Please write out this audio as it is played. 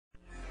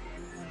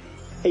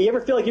Hey, you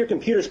ever feel like your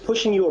computer's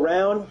pushing you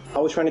around,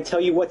 always trying to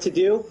tell you what to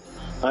do?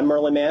 I'm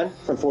Merlin Mann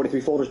from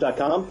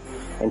 43folders.com,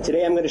 and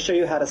today I'm going to show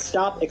you how to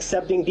stop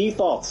accepting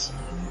defaults.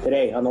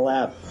 Today on the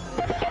lab.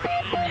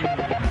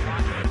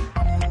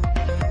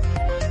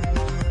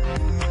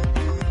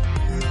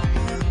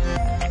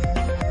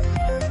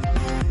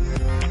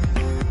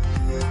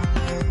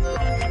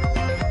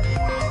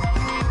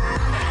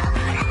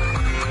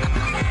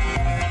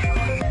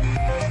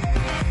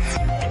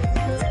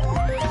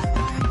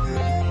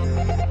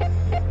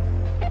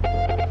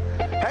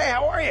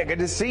 Good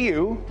to see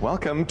you.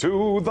 Welcome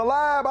to the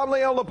lab. I'm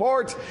Leo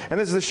Laporte, and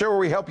this is the show where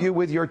we help you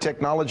with your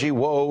technology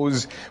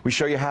woes. We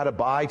show you how to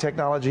buy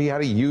technology, how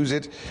to use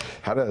it,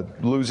 how to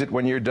lose it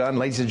when you're done.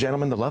 Ladies and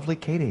gentlemen, the lovely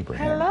Kate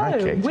Abraham. Hello. Hi,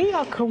 Kate. We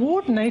are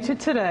coordinated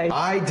today.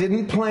 I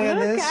didn't plan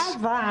this. Look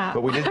at that.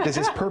 But we did. This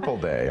is Purple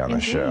Day on the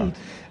show.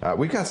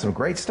 We've got some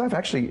great stuff.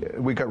 Actually,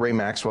 we've got Ray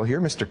Maxwell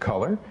here, Mr.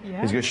 Color.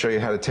 Yeah. He's going to show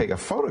you how to take a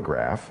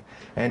photograph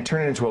and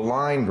turn it into a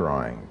line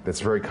drawing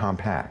that's very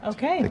compact.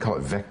 Okay. They call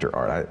it vector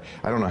art.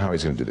 I don't know how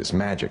he's going to do this.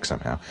 Magic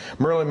somehow.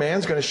 Merlin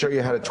Mann's going to show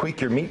you how to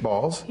tweak your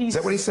meatballs. Is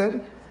that what he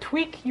said?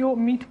 Tweak your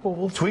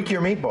meatballs. Tweak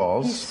your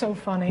meatballs. He's so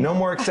funny. No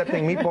more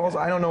accepting meatballs?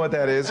 I don't know what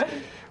that is.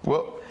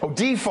 Well,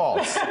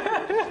 defaults.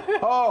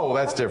 Oh,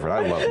 that's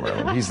different. I love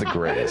Merlin. He's the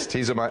greatest.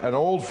 He's an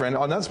old friend.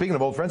 Oh, now speaking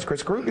of old friends,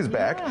 Chris Krug is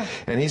back,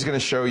 and he's going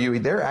to show you.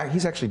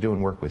 He's actually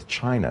doing work with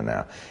China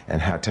now,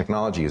 and how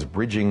technology is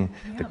bridging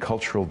the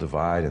cultural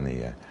divide and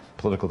the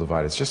political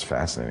divide. It's just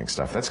fascinating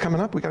stuff. That's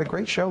coming up. We got a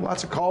great show.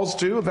 Lots of calls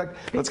too. In fact,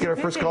 let's get our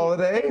first call of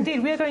the day.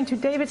 Indeed, we are going to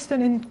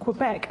Davidson in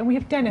Quebec, and we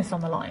have Dennis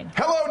on the line.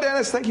 Hello,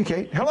 Dennis. Thank you,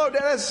 Kate. Hello,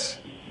 Dennis.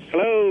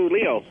 Hello,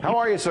 Leo. How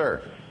are you,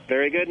 sir?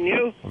 Very good, and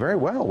you? Very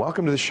well.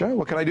 Welcome to the show.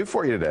 What can I do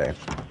for you today?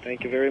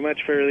 Thank you very much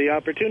for the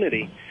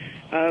opportunity.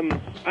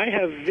 I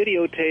have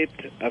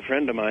videotaped a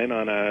friend of mine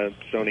on a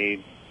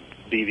Sony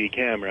DV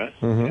camera,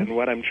 and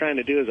what I'm trying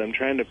to do is I'm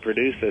trying to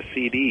produce a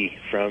CD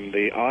from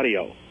the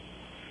audio.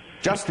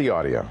 Just the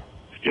audio?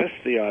 Just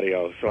the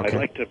audio. So I'd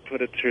like to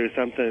put it through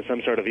some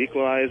sort of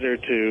equalizer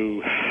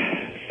to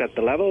set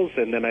the levels,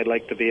 and then I'd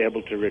like to be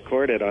able to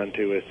record it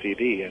onto a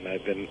CD, and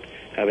I've been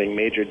having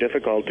major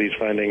difficulties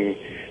finding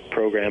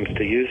programs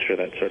to use for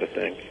that sort of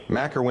thing.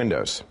 Mac or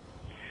Windows?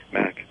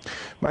 Mac.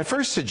 My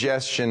first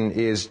suggestion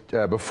is,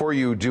 before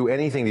you do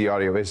anything to the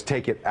audio, is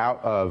take it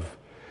out of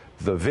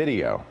the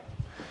video.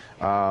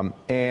 There are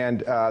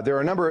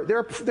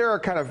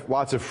kind of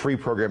lots of free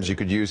programs you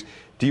could use.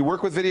 Do you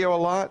work with video a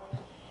lot?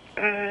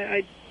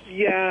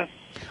 Yeah.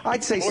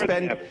 I'd say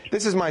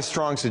this is my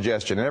strong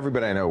suggestion, and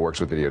everybody I know who works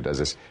with video does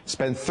this.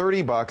 Spend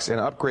 $30 and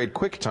upgrade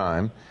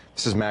QuickTime,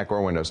 this is Mac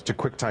or Windows, to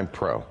QuickTime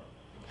Pro.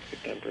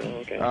 QuickTime Pro,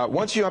 okay.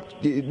 Once you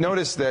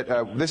notice that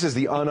this is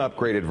the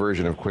unupgraded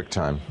version of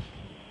QuickTime.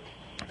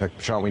 In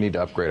fact, Sean, we need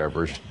to upgrade our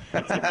version.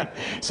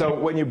 So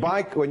when you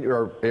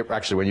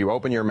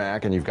open your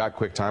Mac and you've got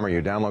QuickTime, or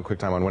you download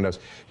QuickTime on Windows,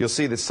 you'll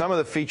see that some of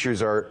the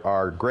features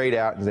are grayed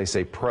out and they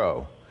say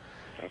Pro.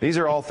 Okay. These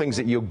are all things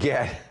that you'll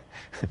get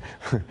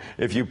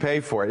if you pay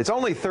for it. It's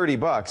only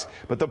 $30,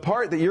 but the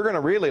part that you're going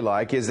to really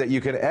like is that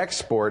you can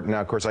export.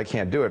 Now, of course, I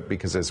can't do it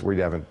because we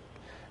haven't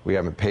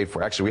paid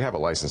for it. Actually, we have a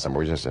license number.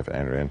 We just have to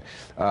enter it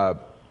in.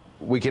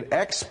 We can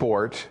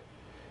export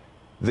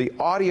the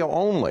audio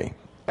only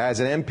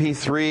as an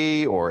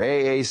MP3 or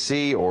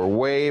AAC or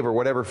WAV or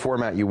whatever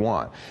format you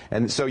want.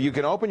 And so you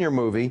can open your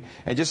movie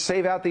and just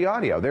save out the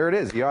audio. There it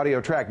is, the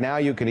audio track. Now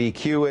you can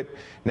EQ it.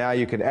 Now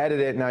you can edit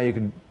it. Now you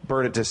can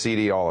burn it to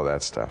CD, all of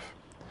that stuff.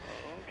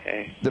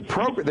 Okay.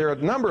 There are a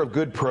number of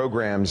good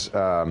programs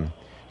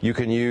you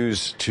can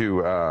use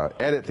to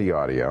edit the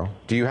audio.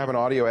 Do you have an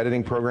audio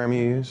editing program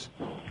you use?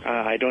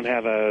 I don't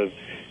have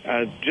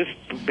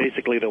just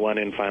basically the one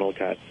in Final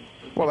Cut.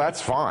 Well,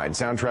 that's fine.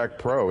 Soundtrack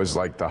Pro is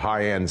like the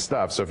high-end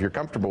stuff, so if you're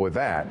comfortable with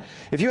that.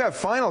 If you have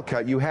Final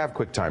Cut, you have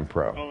QuickTime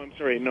Pro. Oh, I'm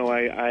sorry. No,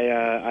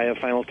 I have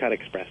Final Cut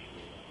Express.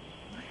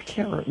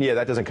 Yeah,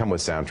 that doesn't come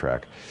with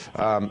Soundtrack.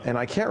 And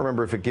I can't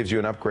remember if it gives you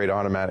an upgrade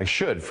automatic.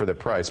 Should, for the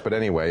price. But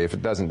anyway, if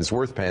it doesn't, it's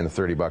worth paying the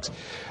 $30.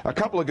 A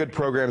couple of good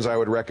programs I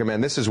would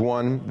recommend. This is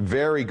one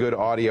very good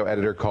audio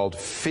editor called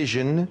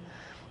Fission.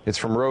 It's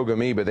from Rogue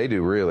Amoeba. They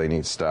do really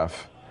neat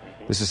stuff.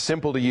 This is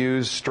simple to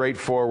use,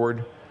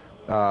 straightforward,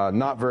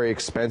 not very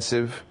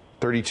expensive,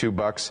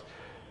 $32.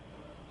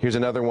 Here's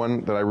another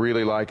one that I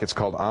really like. It's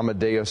called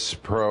Amadeus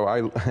Pro.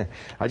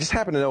 I just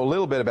happen to know a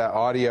little bit about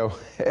audio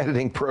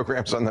editing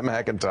programs on the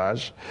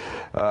Macintosh.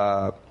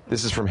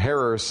 This is from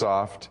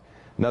Herrersoft,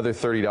 another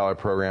 $30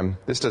 program.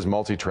 This does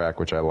multi-track,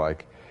 which I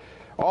like.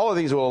 All of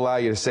these will allow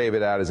you to save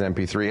it out as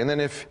MP3. And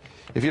then if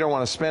you don't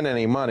want to spend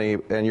any money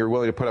and you're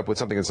willing to put up with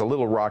something that's a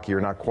little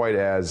rockier, not quite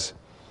as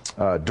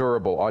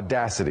durable,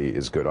 Audacity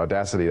is good.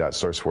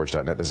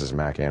 Audacity.sourceforge.net. This is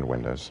Mac and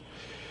Windows.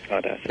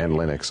 Audacity. And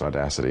Linux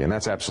Audacity. And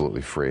that's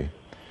absolutely free.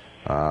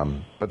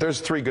 But there's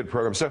 3 good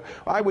programs. So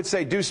I would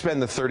say do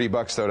spend the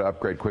 $30 though to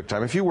upgrade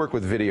QuickTime. If you work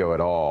with video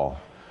at all,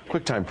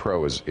 QuickTime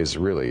Pro is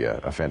really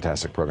a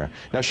fantastic program.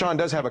 Now Sean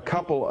does have a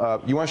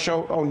couple. You want to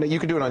show? Oh, you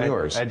can do it on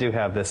yours. I do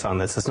have this on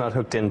this. It's not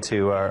hooked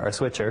into our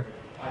switcher.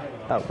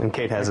 Oh, and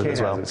Kate has it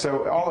as well.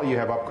 So all of you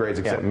have upgrades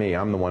except me.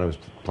 I'm the one who's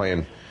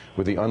playing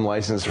with the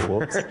unlicensed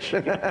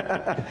version.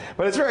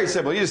 But it's very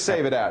simple. You just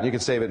save it out. You can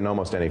save it in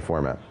almost any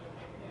format.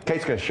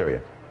 Kate's going to show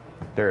you.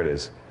 There it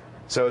is.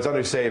 So it's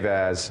under Save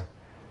As,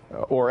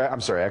 or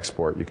I'm sorry,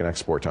 Export. You can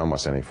export to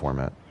almost any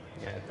format.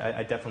 Yeah,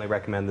 I definitely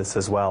recommend this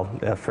as well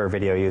for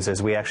video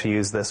users. We actually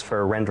use this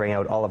for rendering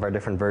out all of our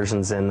different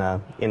versions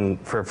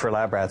for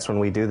lab rats when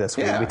we do this.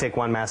 We take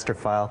one master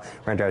file,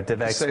 render out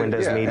DivX,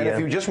 Windows Media. And if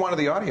you just wanted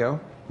the audio,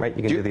 right,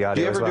 you can do the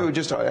audio as well. Do you ever do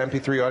just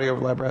MP3 audio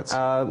with lab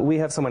rats? We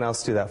have someone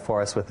else do that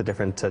for us with a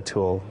different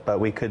tool, but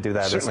we could do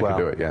that as well. Certainly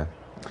could do it,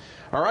 yeah.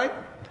 All right.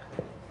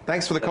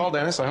 Thanks for the call,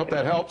 Dennis. I hope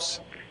that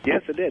helps.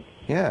 Yes, it did.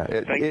 Yeah.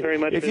 Thanks very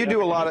much. If you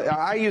do a lot of,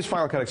 I use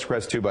Final Cut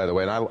Express too, by the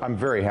way, and I'm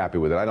very happy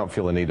with it. I don't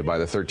feel the need to buy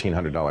the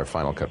 $1,300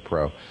 Final Cut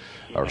Pro,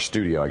 or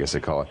Studio, I guess they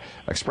call it.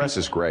 Express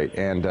is great,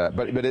 and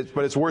but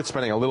it's worth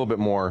spending a little bit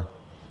more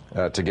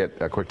to get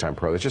a QuickTime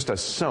Pro. It just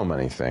does so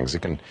many things.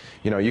 It can,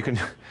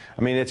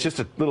 I mean, it's just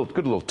a good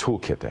little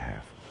toolkit to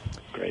have.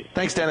 Great.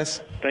 Thanks,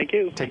 Dennis. Thank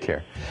you. Take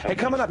care. Hey,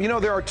 coming up,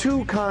 there are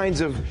two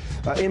kinds of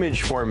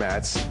image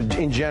formats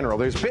in general.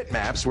 There's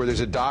bitmaps, where there's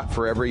a dot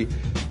for every,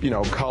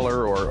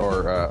 color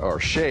or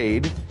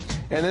shade.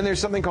 And then there's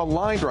something called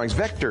line drawings,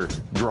 vector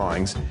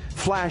drawings.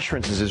 Flash, for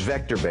instance, is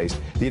vector-based.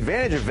 The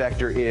advantage of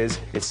vector is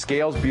it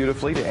scales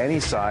beautifully to any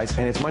size,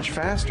 and it's much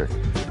faster.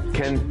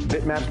 Can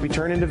bitmaps be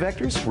turned into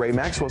vectors? Ray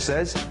Maxwell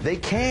says they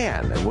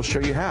can, and we'll show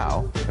you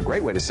how. A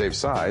great way to save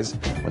size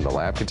when the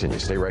lab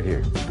continues. Stay right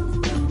here.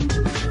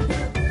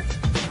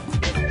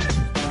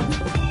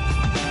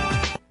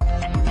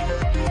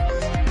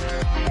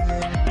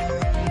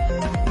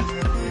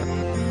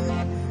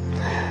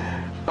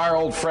 Our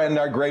old friend,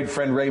 our great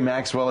friend Ray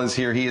Maxwell is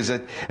here. He is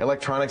an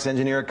electronics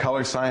engineer, a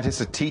color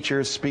scientist, a teacher,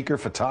 a speaker,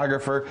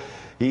 photographer.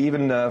 He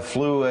even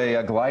flew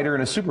a glider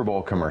in a Super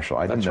Bowl commercial.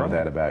 I didn't know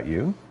that about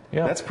you.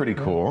 Yeah. That's pretty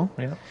cool.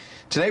 Yeah.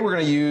 Today we're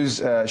going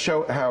to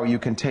show how you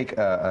can take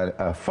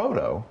a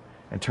photo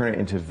and turn it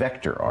into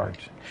vector art.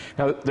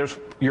 Now, there's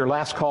your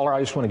last caller. I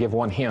just want to give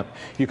one hint.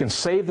 You can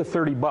save the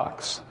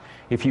 $30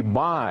 if you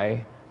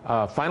buy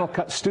Final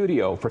Cut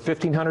Studio for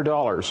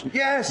 $1,500.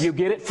 Yes! You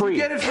get it free. You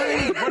get it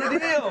free! What a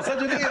deal!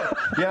 Such a deal!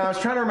 Yeah, I was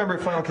trying to remember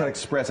Final Cut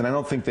Express, and I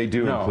don't think they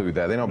do include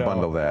that. They don't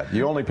bundle that.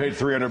 You only paid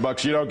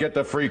 $300. You don't get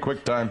the free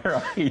QuickTime.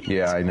 Right.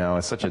 Yeah, I know.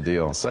 It's such a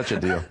deal. Such a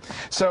deal.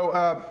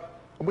 So,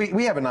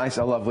 we have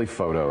a lovely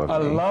photo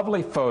of you.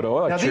 Lovely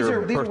photo at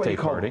your birthday these are what you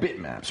call party.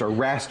 bitmaps or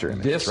raster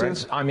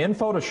images, I'm in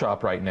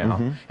Photoshop right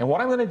now, and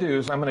what I'm going to do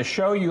is I'm going to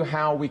show you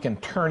how we can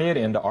turn it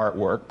into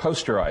artwork,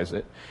 posterize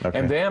it,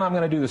 and then I'm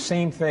going to do the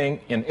same thing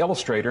in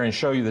Illustrator and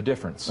show you the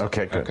difference.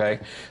 Okay, good.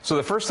 Okay, so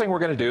the first thing we're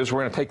going to do is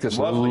we're going to take this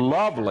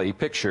lovely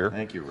picture.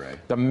 Thank you, Ray.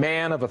 The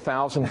man of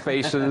 1,000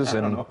 faces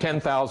and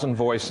 10,000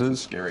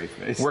 voices. Scary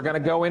face. We're going to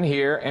go in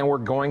here and we're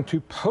going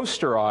to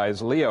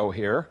posterize Leo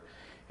here.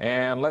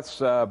 And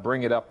let's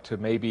bring it up to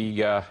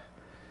maybe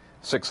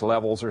 6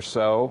 levels or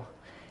so.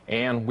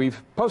 And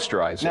we've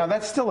posterized it. Now,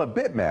 that's still a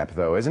bitmap,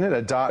 though, isn't it?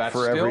 A dot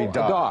for every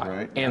dot. Dot.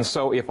 Right? And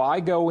so if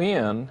I go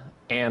in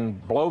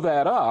and blow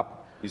that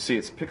up, you see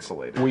it's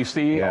pixelated. We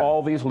see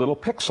all these little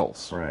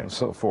pixels and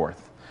so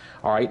forth.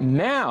 All right,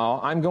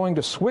 now I'm going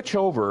to switch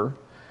over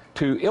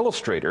to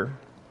Illustrator.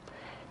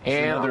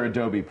 And another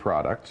Adobe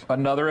product.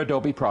 Another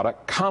Adobe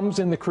product. Comes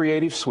in the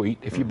Creative Suite.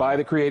 If you buy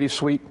the Creative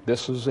Suite,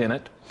 this is in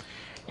it.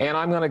 And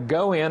I'm going to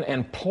go in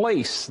and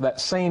place that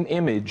same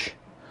image,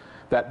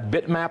 that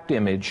bitmapped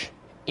image,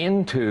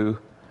 into...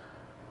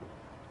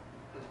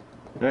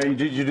 Now,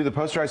 did you do the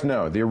posterized?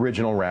 No, the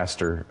original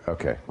raster.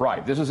 Okay.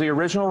 Right. This is the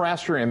original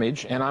raster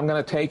image, and I'm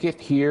going to take it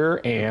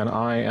here, and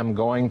I am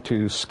going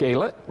to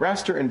scale it.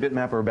 Raster and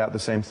bitmap are about the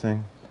same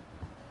thing?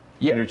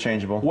 Yeah.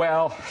 Interchangeable?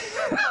 Well...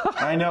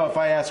 I know if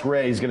I ask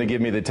Ray, he's going to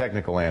give me the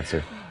technical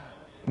answer.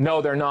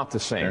 No, they're not the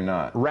same. They're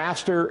not.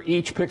 Raster,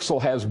 each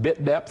pixel has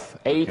bit depth,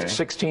 8,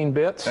 16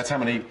 bits. That's how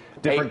many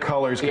different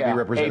colors can be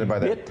represented by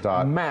that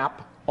dot. A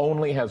map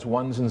only has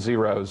 1s and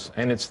 0s,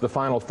 and it's the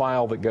final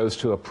file that goes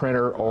to a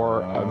printer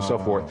or so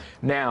forth.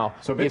 Now,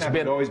 so it's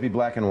would always be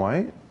black and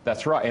white?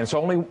 That's right, and it's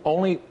only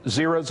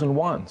 0s and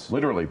 1s.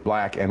 Literally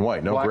black and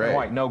white, no gray. Black and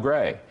white, no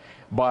gray.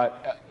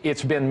 But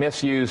it's been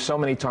misused so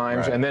many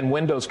times, and then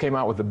Windows came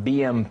out with the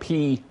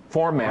BMP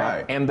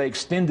format, and they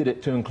extended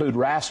it to include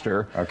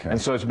raster,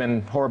 and so it's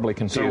been horribly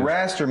confused. So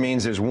raster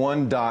means there's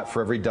one dot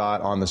for every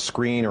dot on the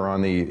screen or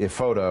on the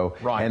photo,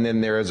 and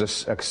then there is a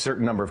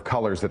certain number of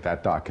colors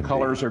that dot can be.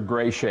 Colors are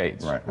gray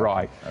shades,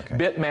 right.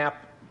 Bitmap,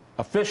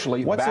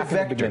 officially, what's back a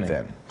vector at the beginning.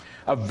 then?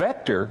 A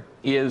vector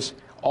is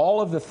all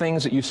of the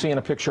things that you see in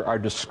a picture are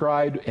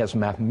described as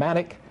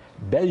mathematic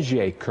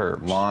Bezier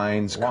curves.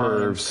 Lines,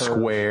 curves,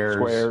 squares.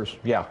 Squares,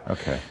 yeah.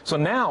 Okay. So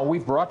now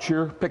we've brought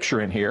your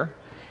picture in here.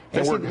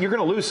 And you're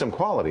going to lose some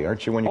quality,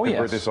 aren't you, when you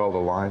convert this all to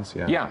lines?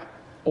 Yeah.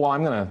 Well,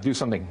 I'm going to do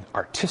something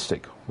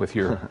artistic with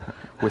your,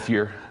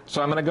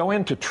 So I'm going to go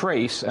into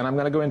Trace, and I'm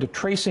going to go into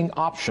Tracing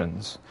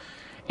Options.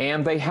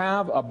 And they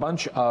have a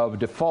bunch of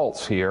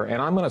defaults here, and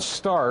I'm going to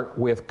start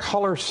with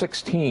Color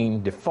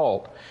 16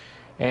 default.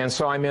 And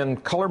so I'm in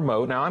color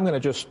mode. Now I'm going to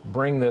just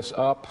bring this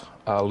up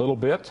a little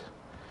bit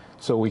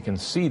so we can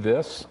see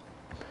this.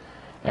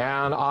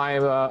 And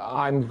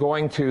I'm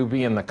going to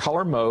be in the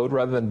color mode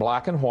rather than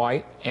black and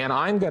white, and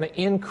I'm going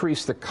to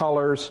increase the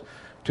colors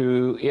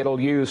to, it'll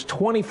use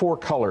 24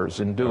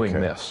 colors in doing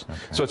this. Okay.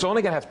 So it's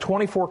only going to have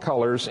 24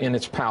 colors in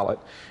its palette,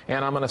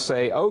 and I'm going to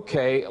say,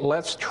 okay,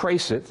 let's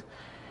trace it,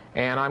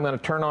 and I'm going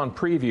to turn on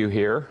preview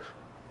here.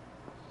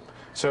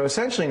 So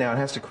essentially now it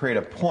has to create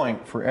a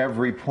point for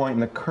every point in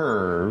the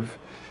curve.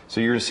 So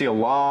you're going to see a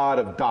lot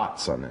of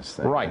dots on this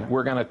thing. Right.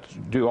 We're going to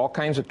do all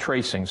kinds of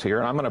tracings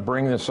here. I'm going to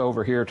bring this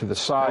over here to the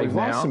side we've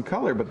lost some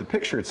color, but the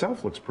picture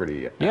itself looks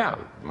pretty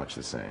much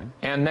the same.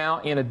 And now,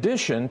 in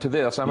addition to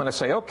this, I'm going to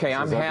say, okay,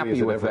 I'm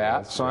happy with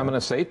that. So I'm going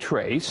to say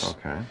trace.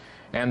 Okay.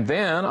 And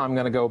then I'm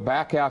going to go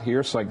back out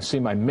here so I can see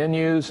my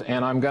menus,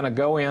 and I'm going to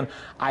go in.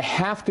 I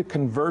have to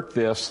convert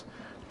this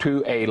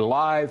to a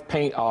live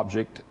paint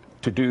object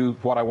to do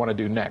what I want to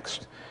do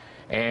next.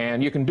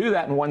 And you can do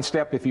that in one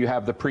step if you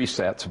have the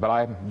presets, but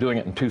I'm doing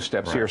it in two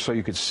steps here so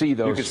you could see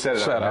those setups. You could set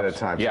it up ahead of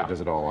time so it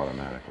does it all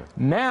automatically.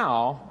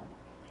 Now,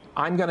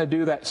 I'm going to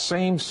do that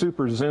same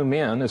super zoom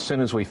in as soon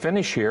as we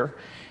finish here,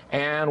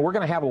 and we're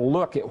going to have a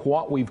look at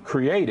what we've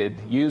created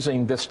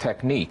using this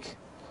technique.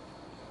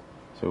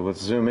 So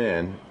let's zoom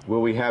in.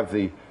 Will we have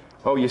the,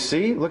 oh, you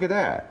see? Look at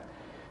that.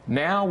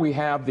 Now we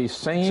have the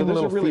same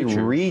little feature. So those are really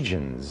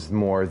regions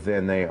more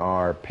than they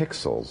are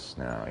pixels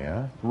now,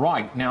 yeah?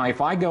 Right. Now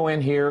if I go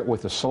in here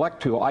with the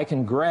select tool, I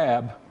can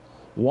grab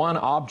one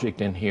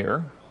object in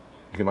here.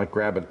 You can like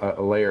grab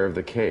a layer of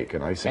the cake,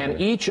 an icing. And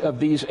each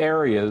of these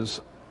areas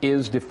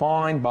is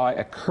defined by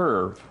a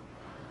curve.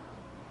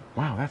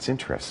 Wow, that's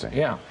interesting.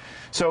 Yeah.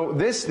 So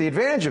the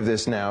advantage of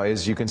this now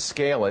is you can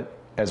scale it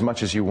as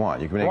much as you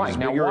want. You can make it as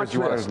bigger as you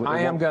want.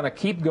 I am going to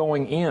keep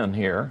going in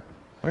here.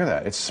 Look at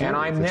that. It's smooth. And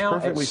I'm now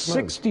at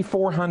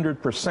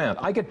 6,400%.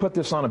 I could put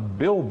this on a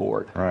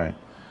billboard. Right.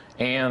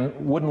 And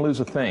wouldn't lose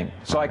a thing.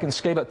 So I can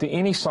scale it to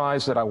any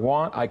size that I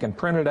want. I can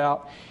print it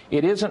out.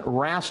 It isn't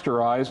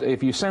rasterized.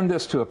 If you send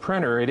this to a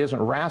printer, it isn't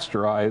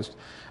rasterized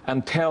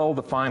until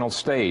the final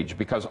stage,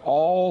 because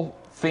all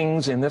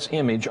things in this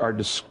image are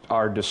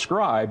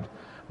described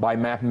by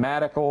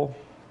mathematical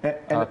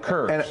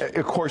curves. And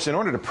of course, in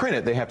order to print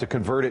it, they have to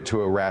convert it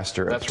to a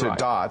raster,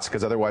 dots,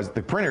 because otherwise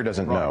the printer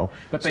doesn't know.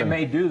 But they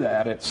may do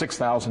that at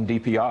 6,000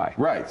 DPI.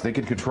 Right. They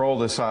can control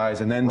the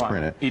size and then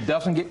print it. It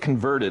doesn't get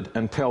converted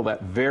until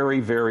that very,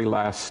 very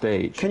last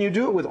stage. Can you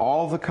do it with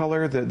all the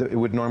color that it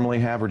would normally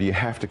have, or do you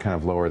have to kind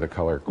of lower the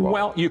color quality?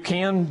 Well, you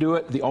can do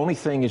it. The only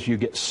thing is you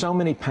get so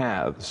many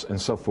paths and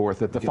so forth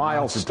that the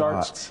file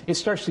starts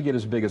to get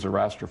as big as a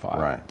raster file.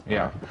 Right.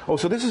 Yeah. Right. Oh,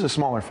 so this is a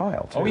smaller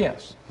file, too. Oh,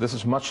 yes. This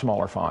is a much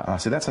smaller file.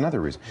 See, that's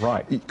another reason.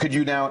 Right. You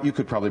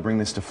could probably bring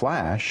this to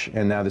Flash,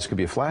 and now this could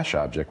be a Flash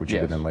object, which you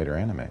could then later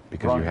animate,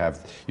 because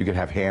you could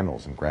have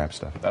handles and grab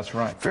stuff. That's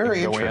right.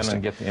 Very interesting. Go in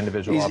and get the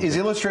individual Is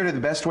Illustrator the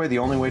best way, the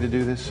only way to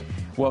do this?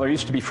 Well, there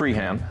used to be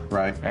freehand.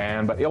 Right.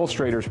 But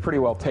Illustrator's pretty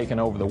well taken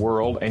over the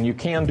world, and you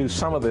can do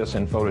some of this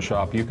in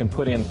Photoshop. You can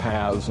put in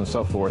paths and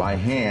so forth. By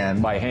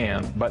hand. By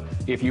hand. But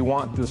if you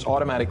want this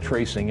automatic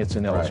tracing, it's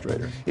in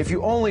Illustrator. If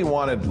you only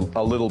wanted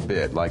a little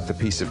bit, like the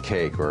piece of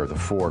cake or the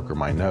fork or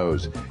my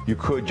nose, you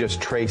could just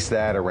trace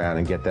that around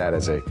and get that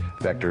as a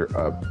vector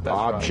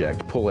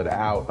object, pull it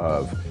out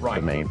of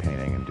the main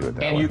painting and do it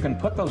that way. And you can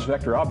put those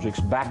vector objects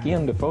back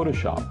into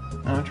Photoshop.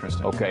 Oh,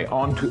 interesting. Okay,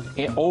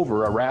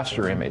 over a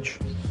raster image,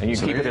 and you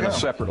keep it in a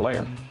separate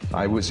layer.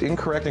 I was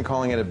incorrect in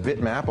calling it a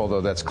bitmap,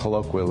 although that's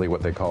colloquially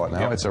what they call it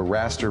now. Yep. It's a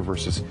raster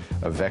versus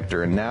a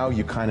vector, and now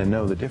you kind of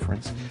know the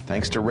difference.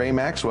 Thanks to Ray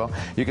Maxwell.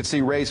 You can see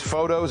Ray's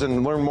photos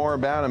and learn more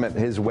about him at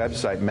his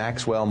website,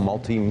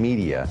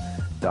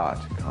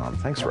 maxwellmultimedia.com.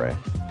 Thanks, Ray.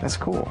 That's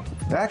cool.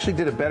 That actually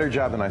did a better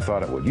job than I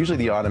thought it would. Usually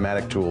the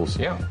automatic tools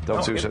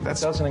don't do so. That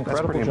does an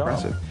incredible pretty job.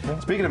 Impressive. Yeah.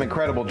 Speaking of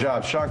incredible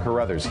jobs, Sean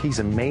Carruthers, he's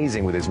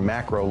amazing with his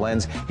macro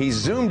lens. He's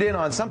zoomed in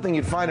on something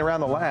you'd find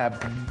around the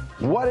lab.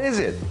 What is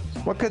it?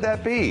 What could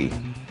that be?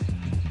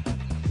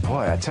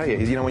 Boy, I tell you,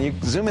 when you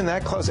zoom in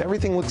that close,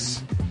 everything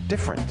looks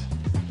different.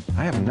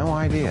 I have no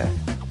idea.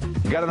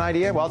 You got an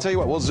idea? Well, I'll tell you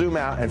what, we'll zoom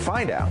out and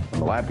find out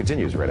when the lab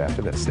continues right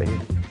after this. Stay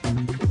tuned.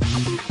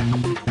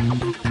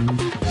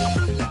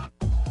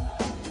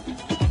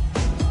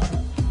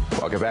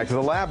 Welcome back to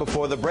the lab.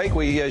 Before the break,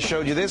 we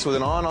showed you this with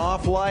an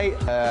on-off light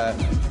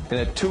in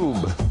a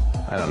tube.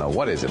 I don't know.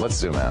 What is it? Let's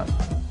zoom out.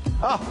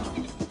 Oh,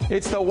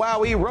 it's the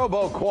Wowie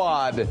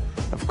RoboQuad.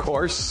 Of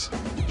course.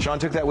 Sean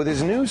took that with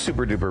his new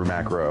super-duper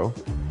macro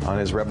on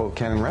his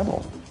Canon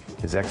Rebel,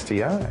 his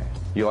XTI.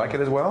 You like it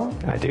as well?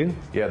 I do.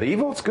 Yeah, the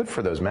Evolt's good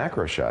for those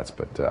macro shots,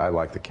 but I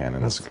like the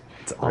Canon. It's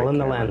all in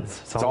the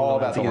lens. It's all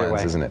about the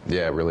lens, isn't it?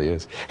 Yeah, it really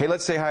is. Hey,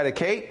 let's say hi to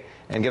Kate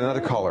and get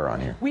another caller on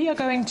here. We are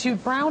going to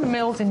Brown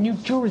Mills in New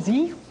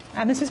Jersey,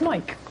 and this is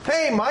Mike.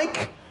 Hey,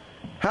 Mike.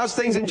 How's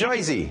things in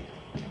Jersey?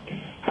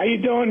 How you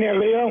doing there,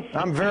 Leo?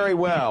 I'm very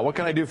well. What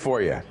can I do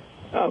for you?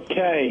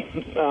 Okay.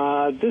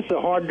 This is a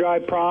hard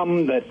drive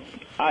problem that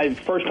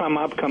first time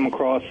I've come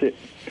across it.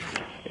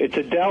 It's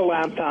a Dell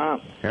laptop.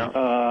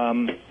 Yeah.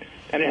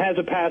 and it has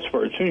a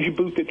password. As soon as you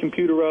boot the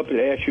computer up, it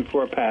asks you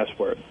for a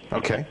password.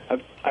 Okay.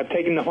 I've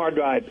taken the hard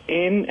drive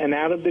in and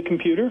out of the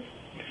computer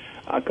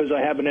because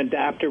I have an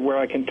adapter where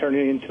I can turn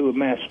it into a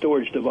mass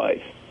storage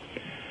device.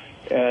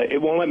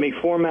 It won't let me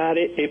format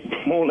it. It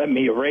won't let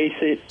me erase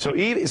it. So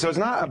it's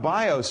not a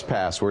BIOS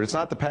password. It's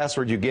not the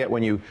password you get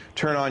when you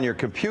turn on your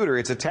computer.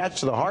 It's attached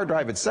to the hard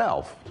drive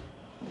itself.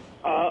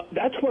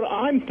 That's what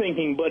I'm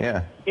thinking, but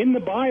in the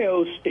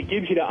BIOS, it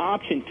gives you the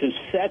option to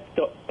set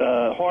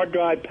the hard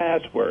drive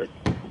password.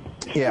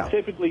 It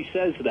specifically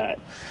says that.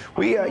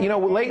 We,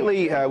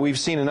 lately we've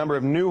seen a number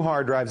of new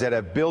hard drives that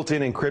have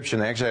built-in encryption.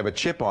 They actually have a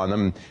chip on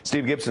them.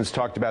 Steve Gibson's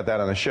talked about that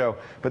on the show.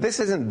 But this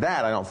isn't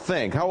that, I don't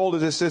think. How old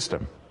is this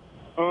system?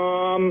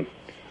 I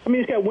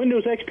mean, it's got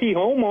Windows XP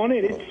Home on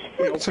it.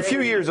 It's a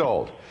few years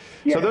old.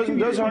 Yeah, so those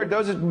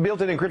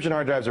built-in encryption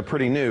hard drives are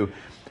pretty new.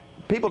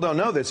 People don't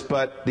know this,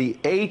 but the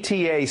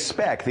ATA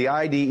spec, the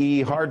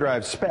IDE hard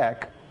drive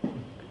spec,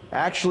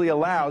 actually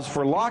allows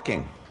for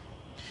locking.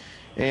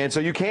 And so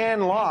you can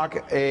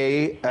lock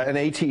an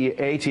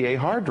ATA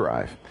hard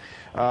drive.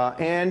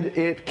 And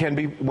it can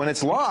be, when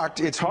it's locked,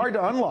 it's hard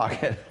to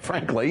unlock it,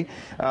 frankly.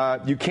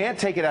 You can't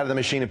take it out of the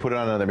machine and put it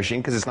on another machine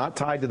because it's not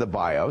tied to the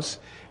BIOS.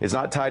 It's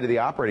not tied to the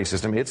operating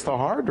system. It's the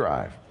hard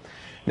drive.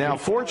 Now,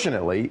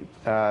 fortunately,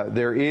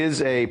 there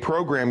is a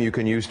program you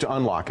can use to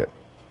unlock it.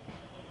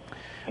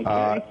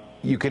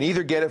 You can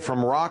either get it from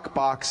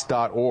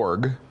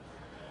rockbox.org.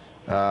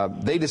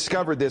 They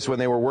discovered this when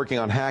they were working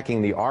on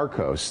hacking the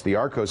Arcos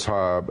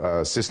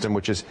system,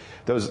 which is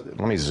those.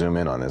 Let me zoom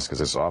in on this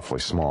because it's awfully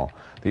small.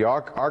 The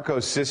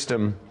Arcos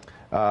system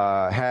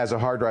has a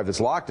hard drive that's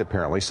locked,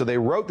 apparently. So they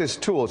wrote this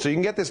tool. So you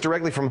can get this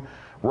directly from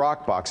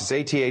Rockbox. It's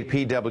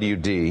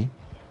ATA-PWD.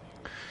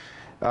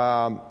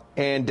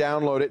 And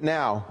download it.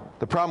 Now,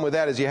 the problem with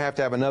that is you have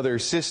to have another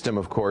system,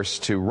 of course,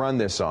 to run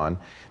this on.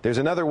 There's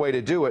another way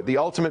to do it, the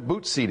Ultimate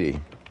Boot CD.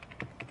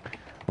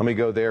 Let me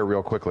go there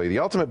real quickly. The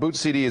Ultimate Boot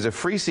CD is a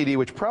free CD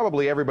which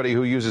probably everybody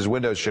who uses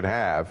Windows should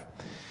have.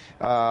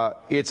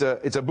 It's a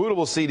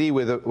bootable CD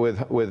with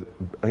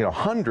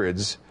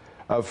hundreds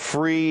of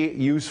free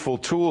useful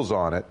tools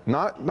on it,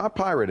 not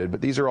pirated, but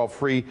these are all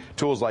free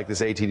tools like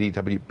this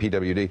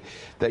ATA-PWD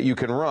that you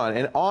can run,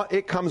 and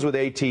it comes with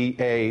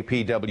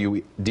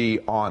ATA-PWD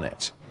on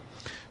it.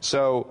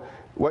 So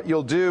what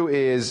you'll do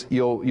is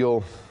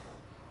you'll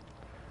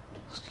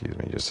excuse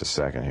me just a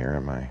second here,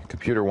 my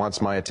computer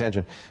wants my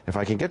attention. If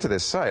I can get to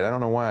this site, I don't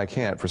know why I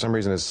can't. For some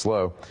reason it's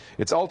slow.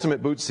 It's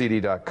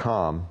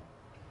ultimatebootcd.com.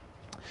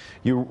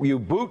 You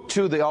boot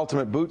to the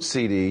Ultimate Boot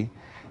CD,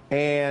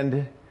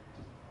 and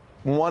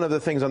one of the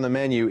things on the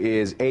menu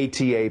is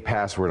ATA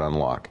password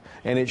unlock,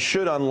 and it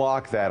should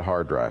unlock that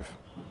hard drive.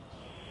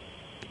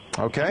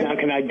 Okay? Now,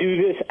 can I do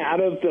this out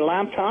of the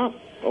laptop,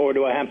 or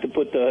do I have to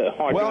put the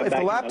hard drive back? Well, if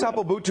the laptop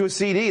will boot to a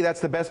CD, that's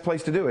the best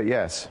place to do it,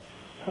 yes.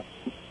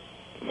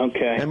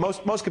 Okay. And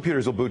most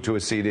computers will boot to a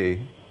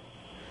CD.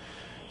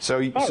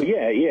 So it'll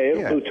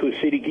boot to a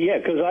CD. Yeah,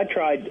 because I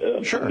tried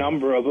a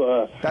number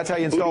of... that's how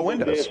you install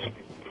Windows.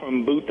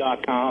 From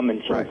boot.com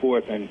and so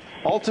forth. And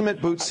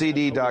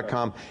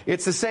ultimatebootcd.com.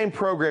 It's the same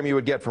program you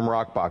would get from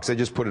Rockbox. They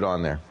just put it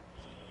on there.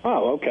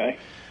 Oh, okay.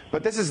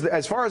 But this is,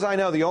 as far as I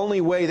know, the only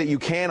way that you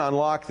can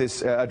unlock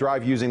this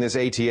drive using this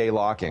ATA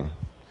locking.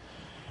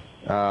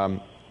 Yeah,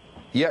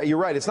 you're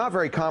right. It's not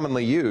very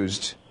commonly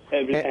used.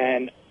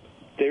 And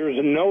there's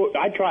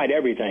I tried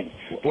everything.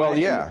 Well,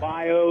 yeah.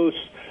 BIOS.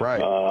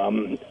 Right.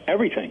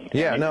 Everything.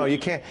 Yeah, no, you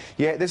can't.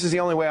 Yeah, this is the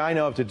only way I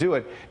know of to do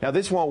it. Now,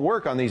 this won't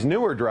work on these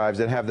newer drives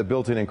that have the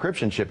built-in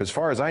encryption chip. As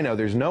far as I know,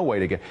 there's no way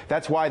to get.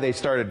 That's why they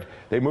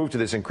moved to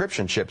this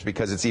encryption chips,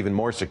 because it's even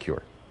more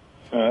secure.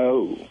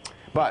 Oh.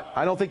 But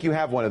I don't think you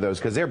have one of those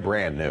because they're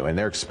brand new and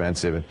they're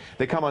expensive, and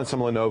they come on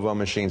some Lenovo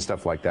machines,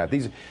 stuff like that.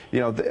 These,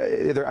 I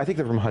think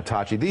they're from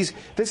Hitachi.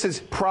 This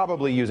is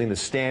probably using the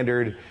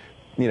standard.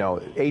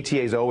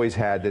 ATA's always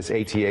had this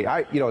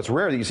ATA. It's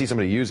rare that you see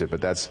somebody use it,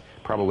 but that's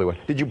probably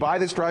what. Did you buy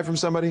this drive from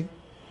somebody?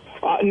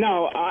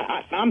 No,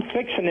 I'm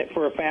fixing it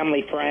for a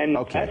family friend.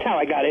 Okay. That's how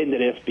I got into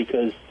this,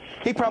 because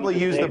he probably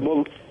used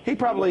he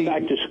probably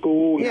back to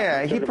school.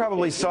 Yeah, he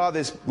probably saw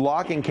this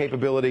locking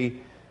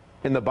capability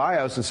in the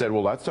BIOS and said,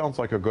 "Well, that sounds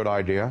like a good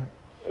idea."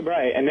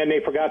 Right, and then they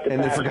forgot the password.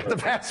 And they forgot the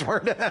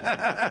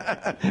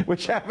password,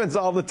 which happens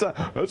all the time.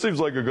 That seems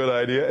like a good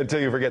idea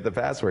until you forget the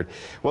password.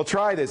 Well,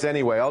 try this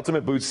anyway.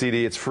 Ultimate Boot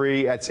CD. It's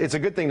free. It's a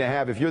good thing to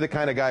have. If you're the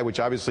kind of guy, which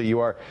obviously you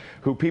are,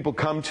 who people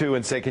come to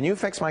and say, "Can you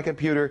fix my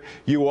computer?"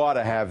 You ought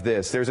to have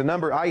this. There's a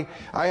number. I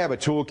have a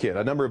toolkit,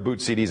 a number of boot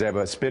CDs. I have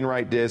a spin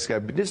right disk,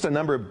 just a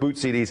number of boot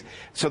CDs,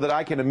 so that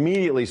I can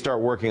immediately start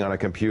working on a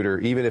computer,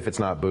 even if it's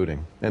not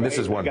booting. And this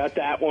is one. I got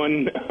that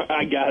one.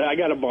 I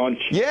got a bunch.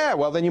 Yeah.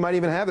 Well, then you might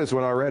even have this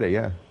one already.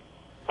 Yeah.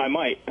 I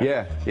might.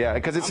 Yeah,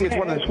 because it's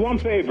one of the. One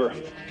favor.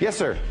 Yes,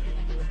 sir.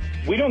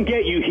 We don't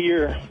get you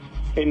here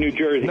in New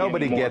Jersey.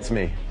 Nobody anymore. Gets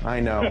me. I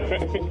know.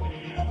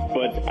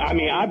 But I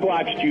mean, I've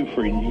watched you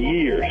for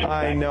years.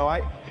 I know.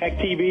 Tech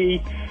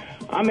TV.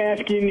 I'm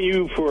asking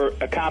you for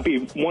a copy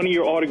of one of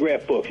your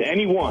autographed books.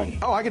 Any one.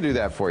 Oh, I can do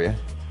that for you.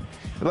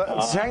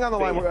 Hang on the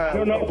line. I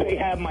don't know if they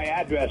have my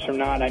address or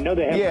not. I know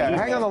they have. Yeah,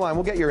 hang on the line.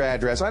 We'll get your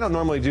address. I don't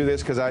normally do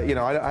this because I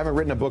haven't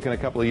written a book in a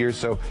couple of years,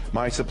 so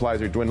my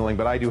supplies are dwindling.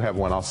 But I do have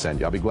one. I'll send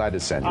you. I'll be glad to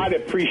send you. I'd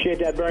appreciate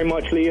that very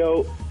much,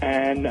 Leo.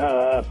 And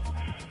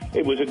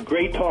it was a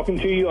great talking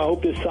to you. I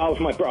hope this solves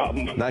my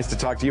problem. Nice to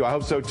talk to you. I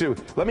hope so too.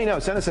 Let me know.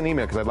 Send us an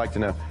email because I'd like to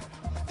know.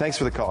 Thanks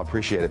for the call.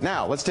 Appreciate it.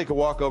 Now, let's take a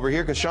walk over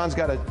here because Sean's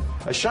got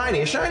a shiny.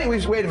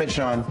 Wait a minute,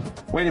 Sean.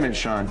 Wait a minute,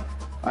 Sean.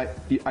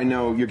 I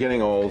know you're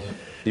getting old.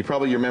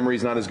 Your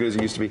memory's not as good as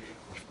it used to be.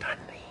 You've done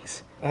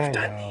these.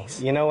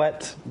 You know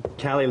what?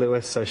 Callie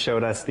Lewis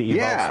showed us the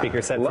Evolve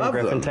speaker set from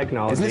Griffin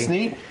Technology. Isn't this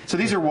neat? So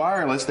these are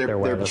wireless.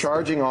 They're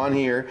charging on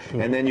here,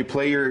 and then you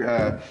play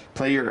your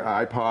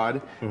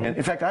iPod. And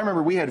in fact, I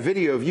remember we had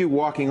video of you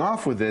walking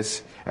off with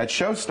this at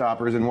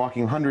Showstoppers and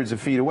walking hundreds of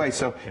feet away.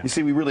 So you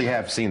see, we really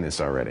have seen this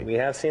already. We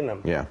have seen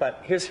them. Yeah.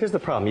 But here's the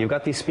problem. You've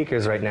got these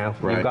speakers right now.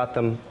 Right. You've got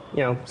them,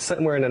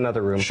 somewhere in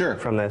another room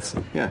from this.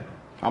 Yeah.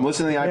 I'm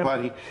listening to the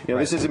iPod.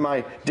 This is in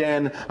my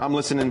den. I'm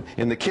listening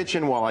in the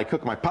kitchen while I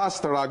cook my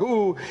pasta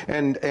ragu.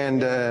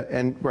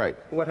 And right.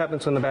 What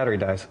happens when the battery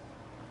dies?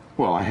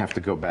 Well, I have to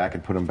go back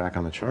and put them back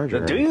on the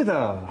charger. Do you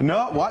though?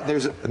 No. What? We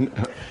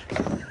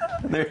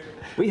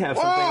have something.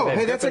 Oh,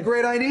 hey, that's a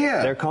great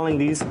idea. They're calling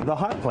these the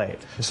hot plate.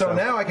 So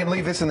now I can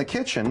leave this in the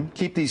kitchen,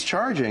 keep these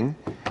charging,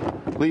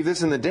 leave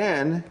this in the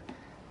den.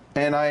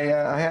 And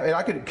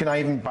can I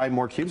even buy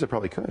more cubes? I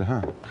probably could,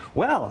 huh?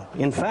 Well,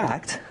 in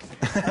fact,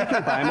 you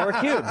can buy more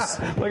cubes.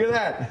 Look at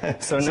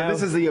that. So now,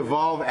 this is the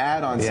Evolve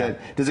add-on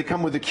set. Does it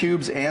come with the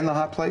cubes and the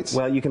hot plates?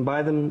 Well, you can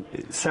buy them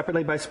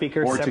separately by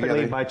speaker, or separately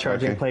together? by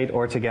charging plate,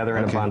 or together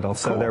in a bundle.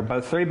 So they're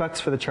about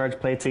 $3 for the charge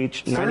plates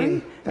each.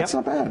 30? That's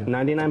not bad.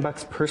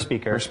 $99 per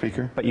speaker. Per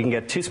speaker. But you can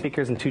get 2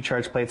 speakers and 2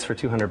 charge plates for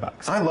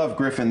 $200. I love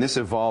Griffin. This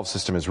Evolve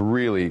system is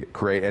really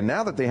great. And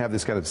now that they have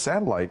this kind of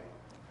satellite,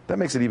 that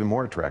makes it even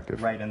more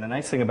attractive. Right, and the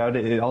nice thing about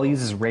it, it all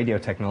uses radio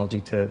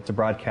technology to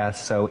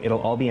broadcast, so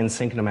it'll all be in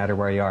sync no matter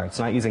where you are. It's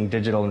not using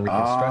digital and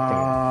reconstructing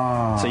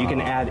it. So you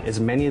can add as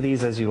many of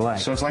these as you like.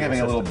 So it's like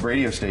having a little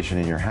radio station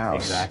in your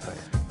house. Exactly.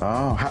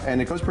 Oh,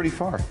 and it goes pretty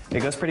far.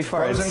 It goes pretty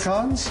far. Pros and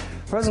cons?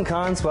 Pros and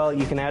cons, well,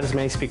 you can add as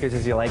many speakers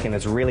as you like, and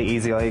it's really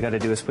easy. All you got to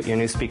do is put your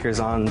new speakers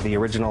on the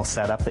original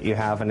setup that you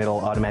have, and it'll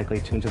automatically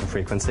tune to the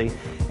frequency.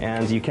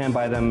 And you can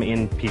buy them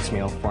in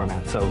piecemeal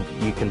format, so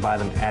you can buy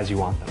them as you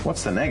want them.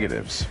 What's the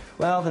negatives?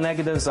 Well, the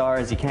negatives are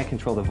is you can't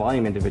control the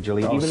volume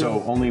individually. Oh,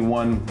 so only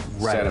one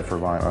setup for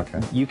volume, okay.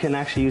 You can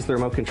actually use the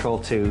remote control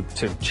to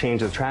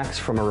change the tracks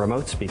from a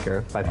remote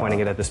speaker by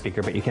pointing it at the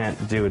speaker, but you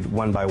can't do it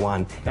one by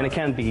one. And it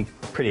can be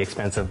pretty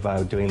expensive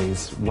doing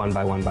these one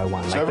by one by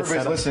one. So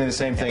everybody's listening to the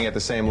same thing at the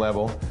same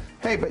level.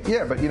 Hey, but do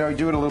it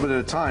a little bit at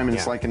a time, and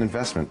it's like an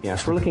investment.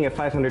 Yes, we're looking at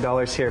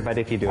 $500 here, but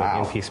if you do it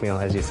in piecemeal,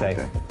 as you say.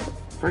 Okay.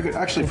 Very good.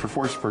 Actually,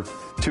 for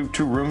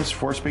two rooms,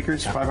 4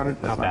 speakers,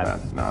 500. That's not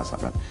bad. No, that's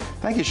not bad.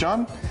 Thank you,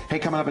 Sean. Hey,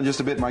 coming up in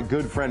just a bit, my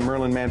good friend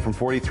Merlin Mann from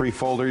 43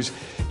 Folders.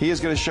 He is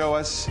going to show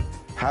us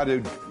how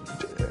to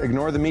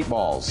ignore the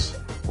meatballs.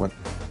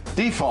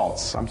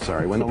 Defaults. I'm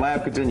sorry. When the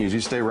lab continues, you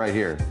stay right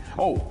here.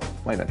 Oh,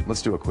 wait a minute.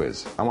 Let's do a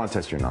quiz. I want to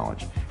test your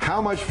knowledge.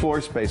 How much floor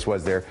space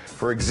was there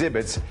for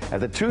exhibits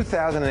at the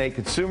 2008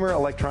 Consumer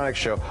Electronics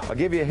Show? I'll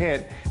give you a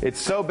hint. It's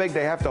so big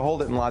they have to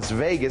hold it in Las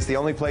Vegas, the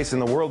only place in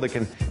the world that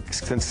can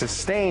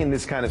sustain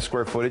this kind of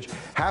square footage.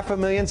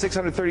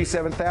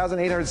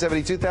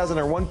 5,637,872,000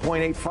 or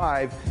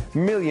 1.85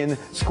 million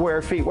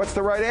square feet. What's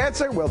the right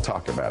answer? We'll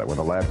talk about it when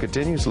the lab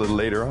continues a little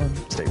later on.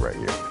 Stay right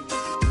here.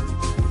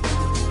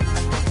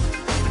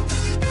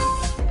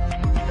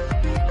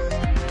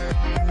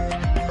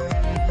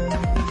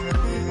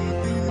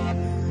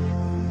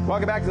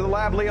 Welcome back to the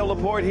lab. Leo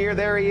Laporte here.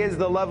 There he is,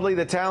 the lovely,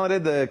 the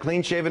talented, the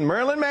clean-shaven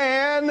Merlin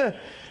Mann.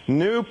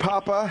 New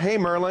Papa. Hey,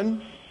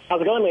 Merlin.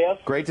 How's it going, Leo?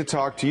 Great to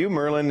talk to you.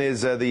 Merlin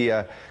is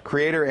the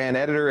creator and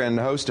editor and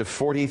host of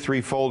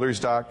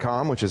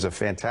 43folders.com, which is a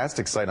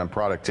fantastic site on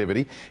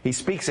productivity. He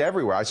speaks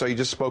everywhere. I saw you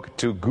just spoke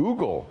to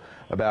Google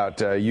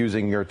about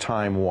using your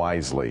time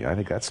wisely. I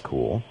think that's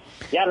cool.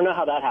 Yeah, I don't know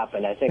how that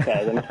happened. I think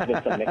there must have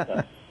been some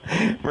mix-up.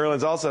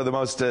 Merlin's also the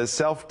most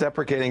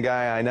self-deprecating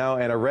guy I know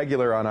and a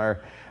regular on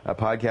our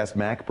podcast,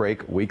 Mac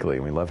Break Weekly.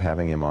 We love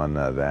having him on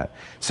that.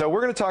 So we're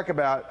going to talk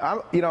about,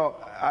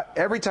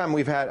 every time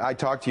I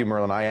talk to you,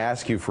 Merlin, I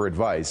ask you for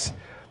advice.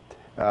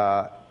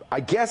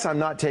 I guess I'm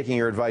not taking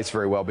your advice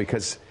very well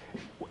because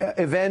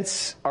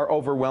events are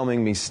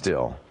overwhelming me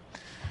still.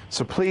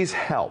 So please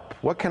help.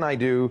 What can I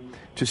do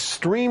to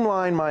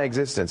streamline my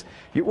existence?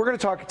 We're going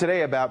to talk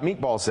today about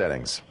meatball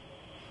settings.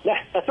 Yeah,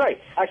 that's right.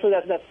 Actually,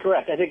 that's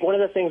correct. I think one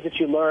of the things that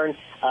you learn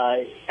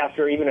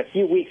after even a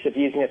few weeks of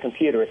using a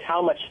computer is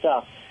how much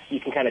stuff you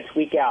can kind of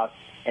tweak out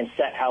and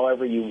set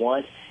however you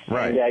want.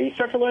 Right. And you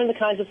start to learn the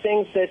kinds of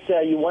things that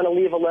you want to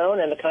leave alone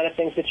and the kind of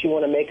things that you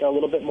want to make a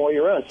little bit more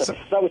your own. So I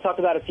thought we talked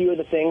about a few of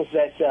the things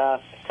that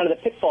kind of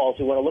the pitfalls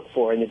we want to look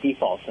for in the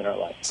defaults in our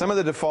life. Some of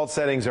the default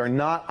settings are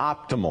not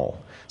optimal.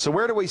 So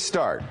where do we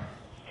start?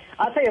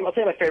 I'll tell you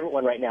my favorite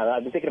one right now.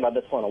 I've been thinking about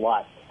this one a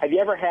lot. Have you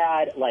ever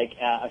had like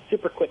a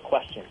super quick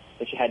question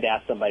that you had to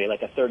ask somebody,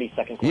 like a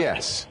 30-second question?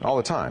 Yes, all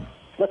the time.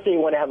 let's say you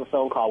want to have a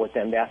phone call with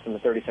them to ask them a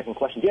 30-second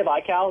question. Do you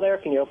have iCal there?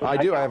 Can you open I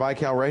do. I have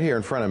iCal right here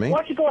in front of me. Why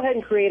don't you go ahead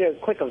and create a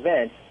quick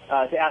event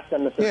to ask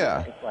them the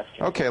 30-second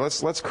question? Okay,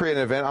 let's create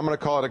an event. I'm going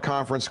to call it a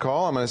conference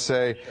call. I'm going to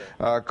say,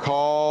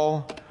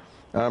 call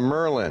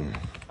Merlin.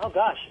 Oh,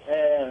 gosh.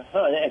 And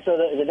so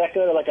did that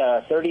go to like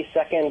a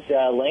 30-second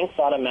length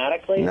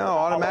automatically? No,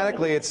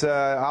 automatically it's,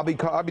 I'll be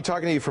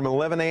talking to you from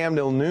 11 a.m.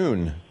 till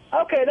noon.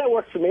 Okay, that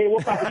works for me.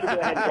 We'll probably should go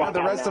ahead and drop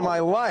the rest of my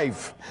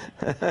life.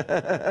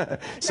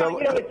 So, no,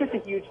 is this a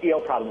huge deal?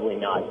 Probably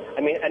not.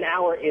 I mean, an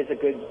hour is a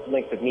good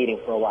length of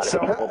meeting for a lot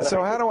of people.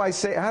 So how do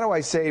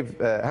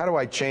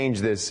I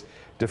change this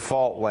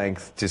default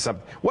length to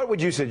something? What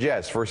would you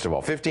suggest, first of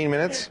all? 15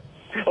 minutes?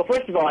 Well,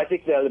 first of all, I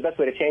think the best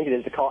way to change it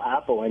is to call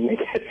Apple and make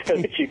it so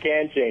that you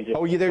can change it.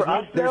 Oh,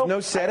 there's no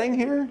setting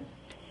here?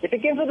 It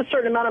begins with a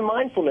certain amount of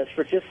mindfulness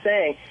for just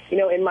saying,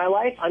 in my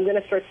life, I'm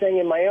going to start saying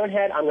in my own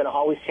head, I'm going to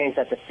always change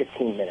that to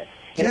 15 minutes.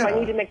 And if I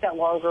need to make that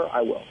longer,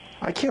 I will.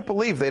 I can't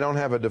believe they don't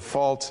have a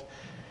default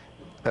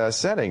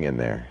setting in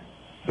there.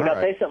 I'll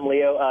say something,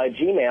 Leo.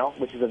 Gmail,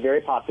 which is a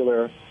very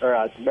popular, or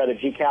rather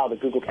GCal, the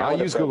Google Calendar.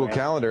 I use Google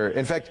Calendar.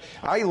 In fact,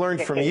 I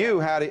learned from you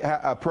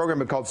a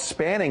program called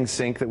Spanning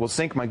Sync that will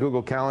sync my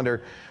Google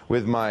Calendar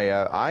with my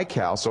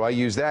iCal, so I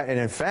use that. And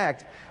in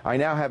fact, I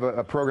now have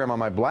a program on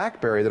my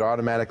BlackBerry that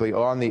automatically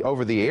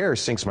over the air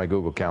syncs my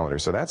Google Calendar.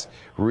 So that's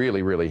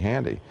really, really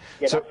handy.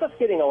 Yeah, that stuff's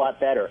getting a lot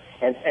better.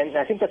 And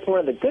I think that's one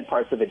of the good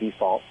parts of a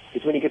default,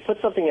 is when you can put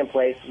something in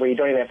place where you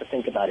don't even have to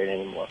think about it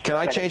anymore. Can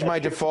I change my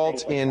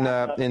default in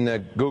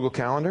the Google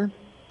Calendar?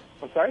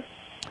 I'm sorry?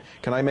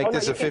 Can I make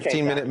this a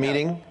 15-minute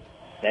meeting?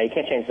 No, you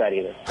can't change that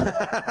either.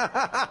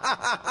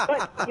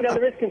 But,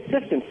 there is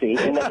consistency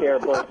in that they're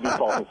both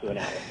defaulting to an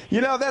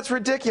hour. That's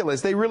ridiculous.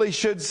 They really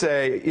should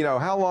say,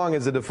 how long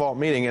is the default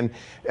meeting? And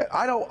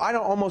I don't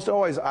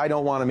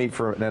want to meet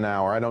for an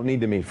hour. I don't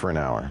need to meet for an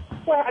hour.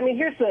 Well, I mean,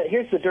 here's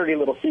the dirty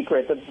little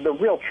secret. The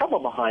real trouble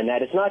behind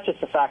that is not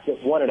just the fact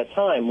that one at a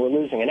time we're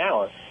losing an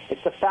hour.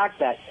 It's the fact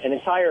that an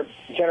entire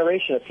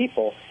generation of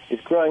people is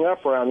growing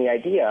up around the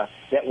idea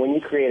that when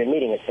you create a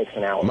meeting, it takes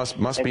an hour.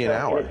 Must be an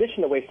hour. In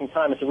addition to wasting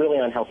time, it's a really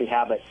unhealthy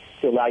habit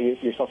to allow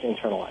yourself to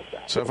internalize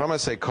that. So if I'm going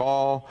to say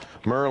call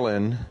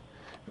Merlin,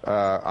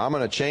 I'm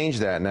going to change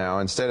that now.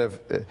 Instead of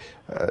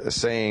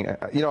saying,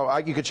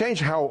 you could change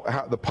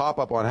how the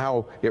pop-up on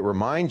how it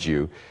reminds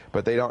you,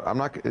 but they don't. I'm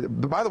not.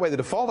 By the way, the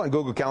default on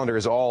Google Calendar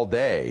is all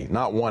day,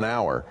 not 1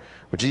 hour,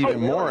 which is even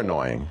more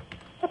annoying.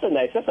 That's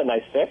a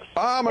nice fix.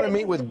 I'm going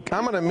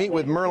to meet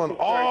with Merlin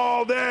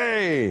all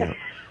day.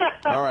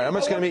 All right, I'm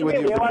just going to meet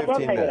with you for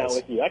 15 minutes. Out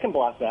with you. I can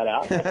block that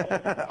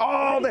out.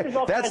 All day.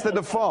 That's the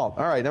default.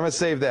 All right, I'm going to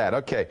save that.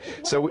 Okay.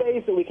 So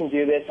ways that we can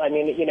do this. I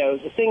mean,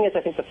 the thing is,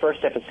 I think the first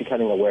step is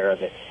becoming aware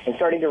of it and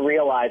starting to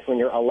realize when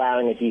you're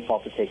allowing a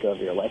default to take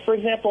over your life. For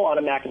example, on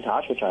a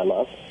Macintosh, which I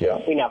love,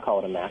 we now call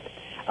it a Mac.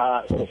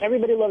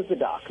 Everybody loves the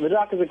dock. The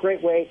dock is a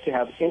great way to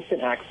have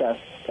instant access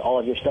to all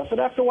of your stuff, but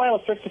after a while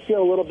it starts to feel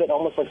a little bit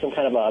almost like some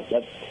kind of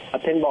a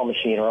pinball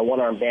machine or a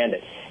one-armed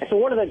bandit. And so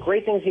one of the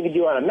great things you can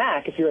do on a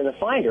Mac, if you're in the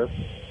Finder,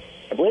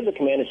 I believe the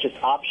command is just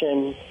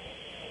Option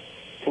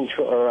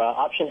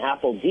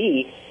Apple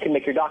D can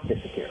make your dock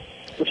disappear,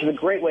 which is a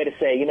great way to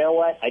say, you know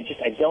what, I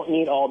don't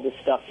need all this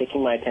stuff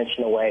taking my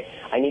attention away.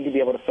 I need to be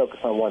able to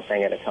focus on one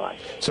thing at a time.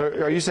 So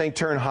are you saying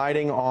turn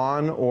hiding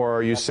on, or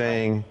are you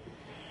saying...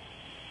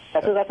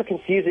 That's a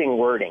confusing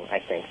wording, I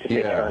think, to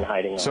say turn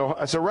hiding on.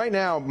 So right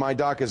now, my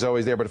dock is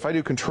always there, but if I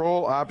do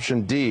Control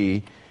Option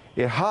D,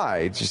 it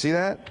hides. You see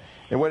that?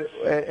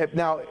 And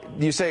now,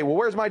 you say, well,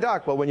 where's my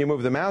dock? Well, when you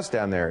move the mouse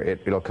down there,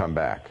 it'll come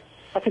back.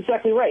 That's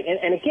exactly right.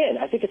 And again,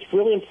 I think it's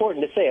really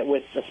important to say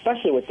it,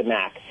 especially with the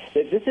Mac,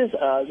 that this is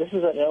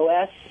an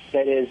OS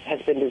that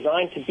has been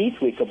designed to be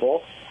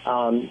tweakable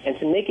and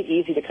to make it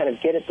easy to kind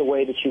of get it the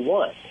way that you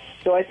want.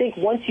 So I think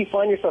once you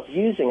find yourself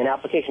using an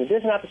application, if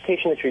there's an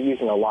application that you're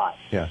using a lot,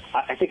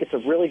 I think it's a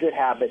really good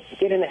habit to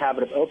get in the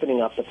habit of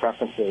opening up the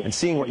preferences and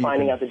seeing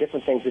finding out the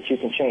different things that you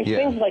can change.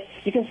 Things like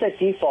you can set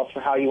defaults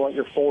for how you want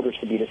your folders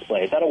to be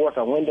displayed. That'll work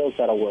on Windows.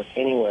 That'll work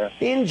anywhere.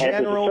 In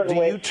general, do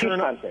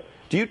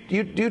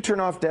you turn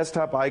off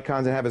desktop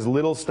icons and have as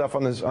little stuff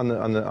on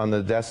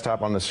the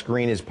desktop on the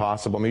screen as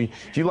possible? I mean,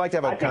 do you like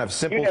to have a kind of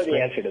simple screen? You know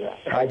the answer to that.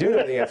 I do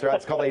know the answer.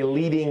 It's called a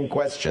leading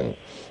question.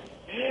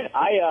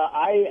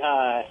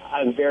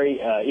 I'm very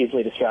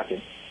easily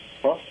distracted.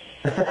 Well,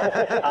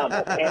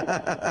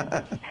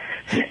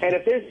 and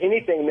if there's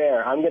anything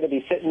there, I'm going to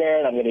be sitting there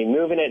and I'm going to be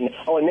moving it, and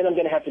then I'm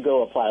going to have to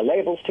go apply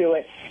labels to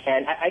it.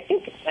 And I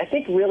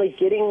think really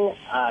getting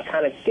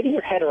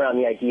your head around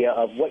the idea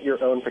of what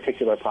your own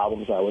particular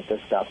problems are with this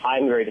stuff.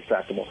 I'm very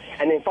distractible,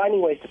 and then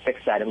finding ways to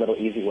fix that in little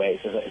easy ways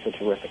is a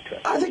terrific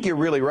trick. I think you're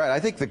really right. I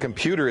think the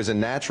computer is a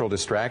natural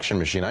distraction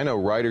machine. I know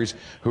writers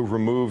who've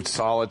removed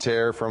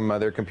solitaire from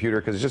their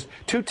computer because it's just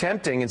too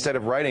tempting instead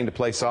of writing to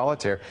play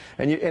solitaire.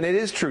 And it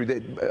is true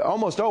that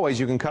almost always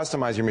you can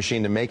customize your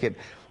machine to make it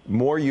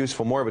more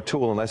useful, more of a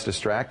tool, and less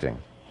distracting.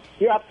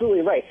 You're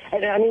absolutely right.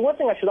 And I mean, one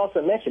thing I should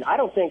also mention, I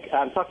don't think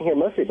I'm talking here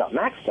mostly about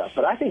Mac stuff,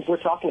 but I think we're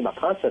talking about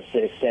concepts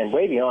that extend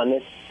way beyond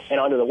this and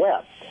onto the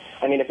web.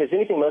 I mean, if there's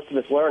anything most of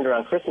us learned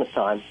around Christmas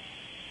time,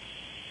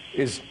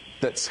 is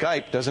that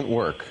Skype doesn't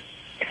work.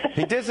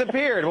 He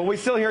disappeared. Well, we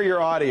still hear your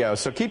audio,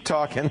 so keep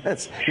talking.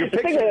 That's your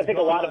picture. I think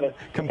a lot of us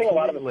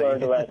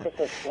learned around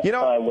Christmas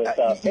time with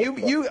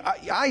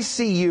I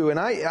see you, and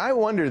I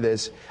wonder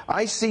this.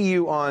 I see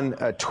you on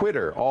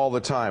Twitter all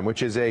the time,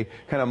 which is a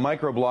kind of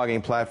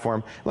microblogging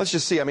platform. Let's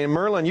just see. I mean,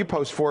 Merlin, you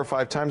post 4 or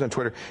 5 times on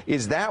Twitter.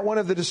 Is that one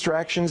of the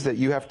distractions that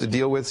you have to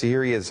deal with? So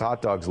here he is,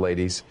 hot dogs,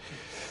 ladies.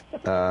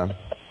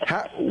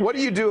 What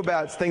do you do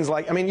about things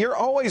like, I mean, you're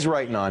always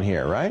writing on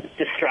here, right?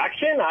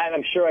 Distraction?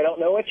 I'm sure I don't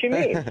know what you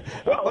mean.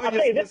 Well, I'll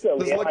tell you this, though.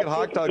 Let's look at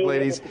hot dog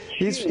ladies.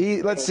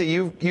 Let's see,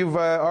 you've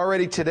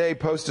already today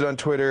posted on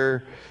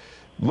Twitter,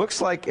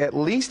 looks like at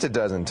least a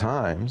dozen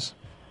times.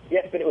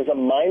 Yes, but it was a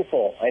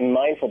mindful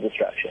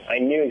distraction. I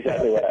knew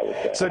exactly what I was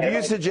saying. So do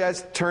you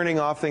suggest turning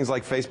off things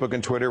like Facebook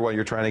and Twitter while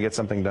you're trying to get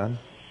something done?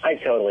 I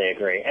totally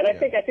agree. And I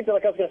think that,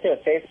 like I was going to say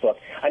with Facebook,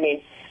 I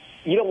mean,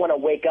 you don't want to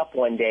wake up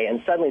one day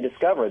and suddenly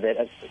discover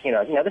that,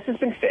 now this has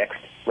been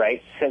fixed,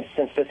 right, since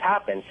this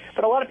happened.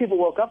 But a lot of people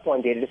woke up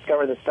one day to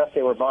discover the stuff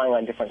they were buying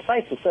on different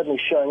sites was suddenly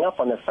showing up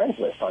on their friends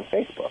list on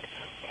Facebook.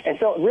 And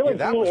so really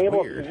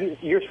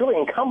it's really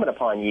incumbent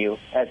upon you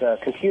as a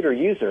computer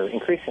user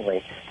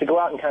increasingly to go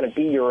out and kind of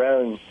be your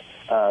own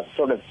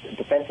sort of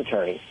defense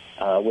attorney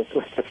with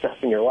the stuff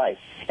in your life.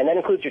 And that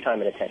includes your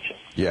time and attention.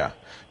 Yeah.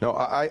 No,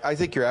 I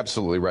think you're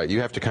absolutely right. You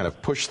have to kind of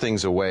push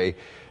things away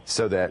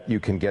so that you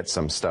can get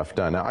some stuff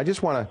done. Now, I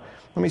just want to,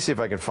 let me see if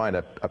I can find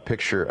a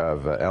picture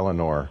of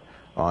Eleanor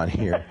on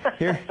here.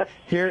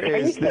 Here is. Are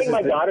you saying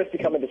my daughter's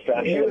become a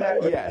distraction?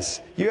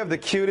 Yes. You have the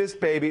cutest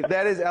baby.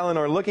 That is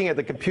Eleanor looking at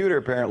the computer,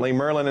 apparently,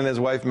 Merlin and his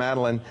wife,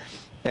 Madeline.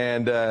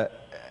 And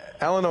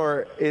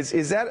Eleanor, is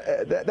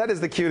that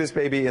is the cutest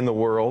baby in the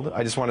world,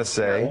 I just want to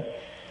say.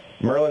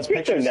 Merlin's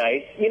pictures. They're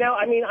nice.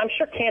 I mean, I'm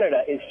sure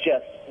Canada is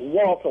just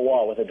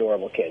wall-to-wall with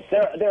adorable kids.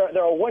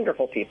 They're a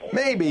wonderful people.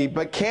 Maybe,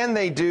 but can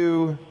they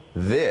do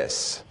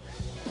this?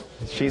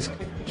 She's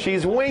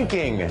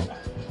winking. Wow.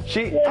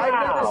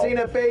 I've never seen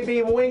a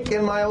baby wink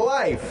in my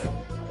life.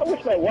 I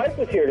wish my wife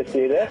was here to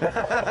see this.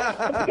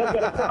 I'm going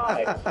to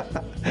cry.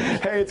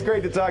 Hey, it's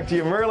great to talk to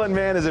you. Merlin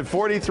Mann is at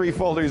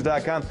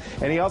 43folders.com,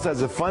 and he also has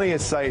the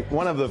funniest site,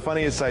 one of the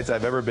funniest sites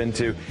I've ever been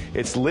to.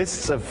 It's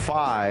lists of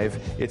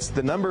 5. It's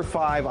the number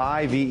 5,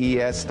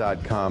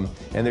 IVES.com,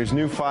 and there's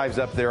new 5s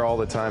up there all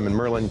the time. And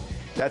Merlin,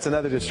 that's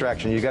another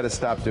distraction. You got to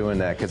stop doing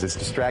that because it's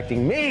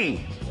distracting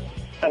me.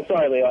 I'm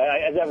sorry, Leo.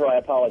 As ever, I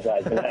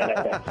apologize.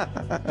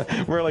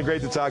 Merlin,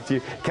 great to talk to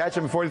you. Catch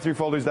him at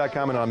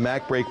 43folders.com and on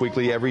Mac Break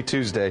Weekly every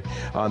Tuesday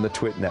on the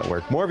Twit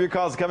Network. More of your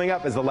calls coming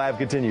up as the lab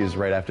continues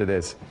right after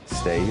this.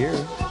 Stay here.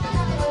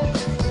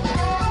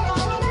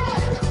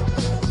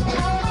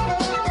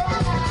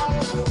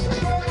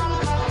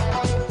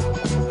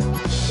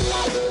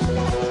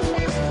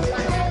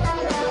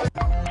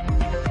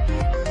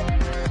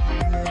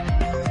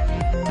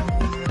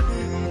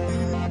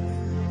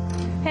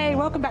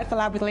 Welcome back to the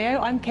Lab with Leo.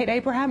 I'm Kate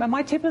Abraham, and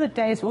my tip of the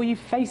day is for all you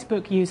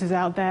Facebook users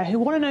out there who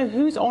want to know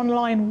who's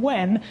online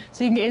when,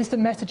 so you can get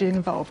instant messaging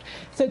involved.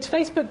 So it's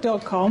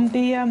facebook.com.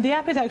 The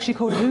app is actually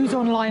called Who's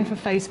Online for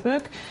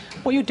Facebook.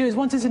 What you do is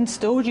once it's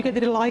installed, you get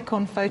the little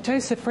icon photo.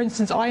 So for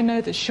instance, I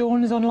know that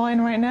Sean is online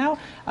right now.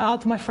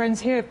 Other of my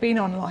friends here have been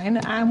online.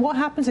 And what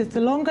happens is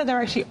the longer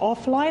they're actually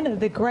offline,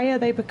 the grayer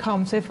they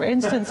become. So for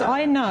instance,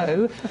 I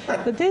know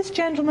that this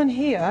gentleman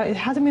here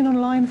hasn't been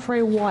online for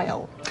a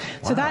while.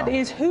 So that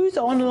is Who's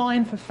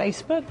Online for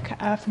Facebook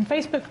from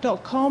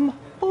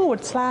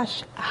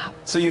facebook.com/app.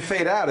 So you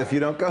fade out if you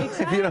don't go.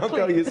 Exactly. If you don't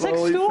go, you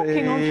slowly It's like stalking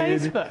fade. on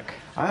Facebook.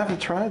 I have to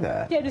try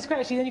that. Yeah, it's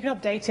great actually. Then you can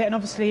update it, and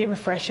obviously it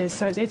refreshes.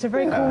 So it's a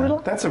very cool little.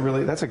 That's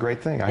a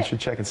great thing. I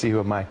should check and see who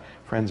of my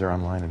friends are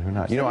online and who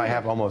not. I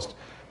have almost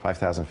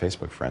 5,000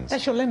 Facebook friends.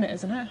 That's your limit,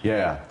 isn't it?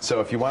 Yeah.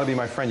 So if you want to be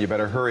my friend, you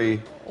better hurry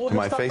to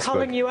my Facebook.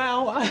 Calling you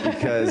out.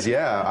 Because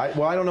I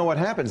don't know what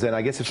happens then.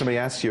 I guess if somebody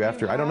asks you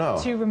after, I don't know.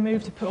 To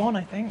remove to put on,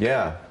 I think.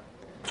 Yeah.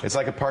 It's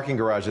like a parking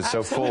garage that's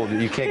so full that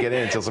you can't get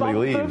in until somebody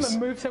leaves.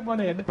 And move someone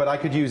in. But I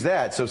could use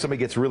that, so if somebody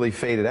gets really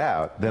faded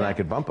out, then I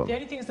could bump them. The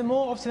only thing is the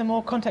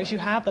more contacts you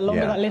have, the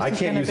longer that list is going to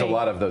be. I can't use a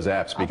lot of those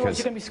apps because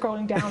you're going to be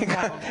scrolling down and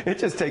down. It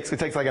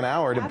takes like an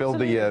hour to build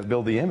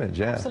the image.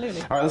 Yeah.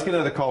 Absolutely. All right, let's get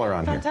another caller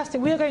on here. Fantastic.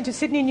 We are going to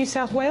Sydney, New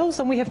South Wales,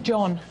 and we have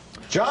John.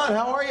 John,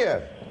 how are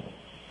you?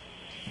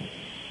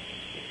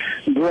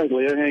 Great,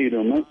 Leo. How you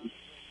doing, mate?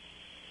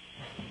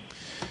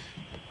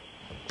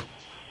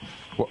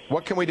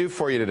 What can we do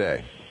for you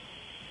today?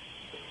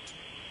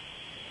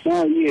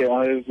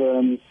 I've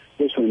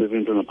recently moved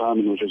into an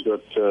apartment which has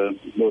got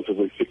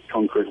relatively thick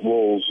concrete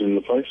walls in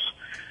the place,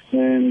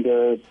 and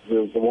the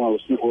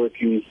wireless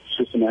networking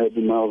system I had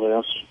in my old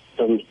house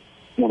doesn't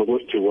want to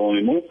work too well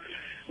anymore.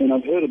 And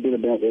I've heard a bit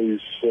about these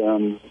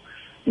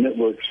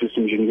network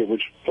systems you can get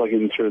which plug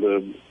in through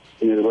the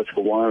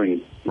electrical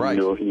wiring in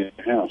your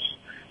house.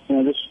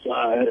 And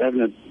I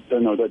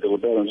don't know what that deal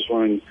about. I'm just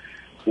wondering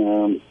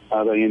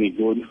Are they any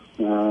good?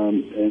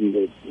 And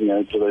you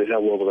know,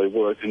 how well do they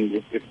work? And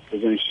if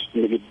there's any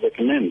system to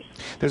recommend.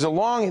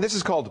 This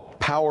is called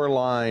power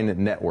line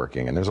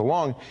networking, and there's a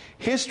long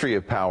history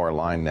of power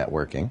line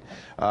networking.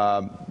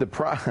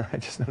 I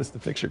just noticed the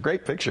picture.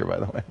 Great picture, by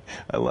the way.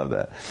 I love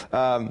that.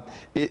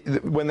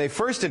 When they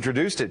first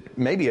introduced it,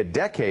 maybe a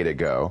decade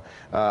ago,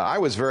 I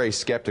was very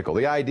skeptical.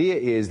 The idea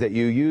is that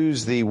you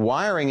use the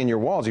wiring in your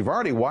walls. You've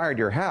already wired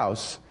your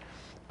house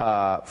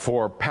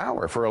for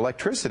power, for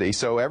electricity,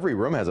 so every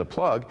room has a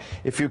plug.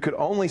 If you could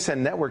only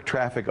send network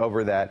traffic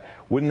over that,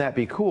 wouldn't that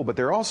be cool? But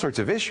there are all sorts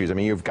of issues. I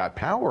mean, you've got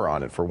power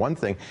on it, for one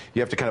thing.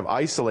 You have to kind of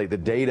isolate the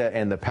data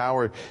and the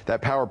power.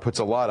 That power puts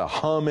a lot of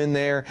hum in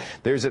there.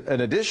 There's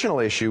an additional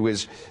issue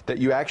is that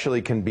you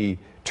actually can be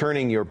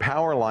turning your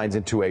power lines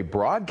into a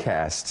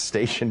broadcast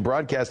station,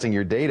 broadcasting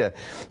your data.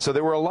 So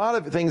there were a lot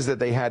of things that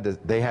they had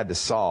to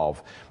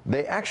solve.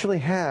 They actually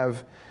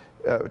have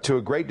to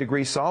a great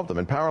degree solved them,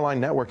 and power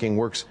line networking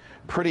works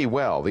pretty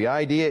well. The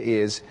idea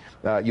is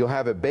you'll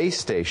have a base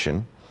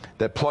station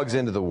that plugs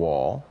into the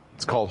wall.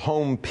 It's called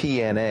home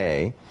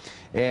PNA,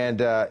 and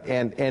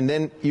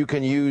then you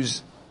can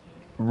use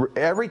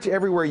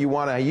everywhere you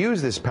want to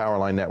use this power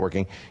line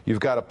networking. You've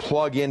got to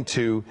plug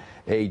into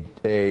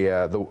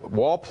the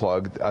wall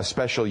plug, a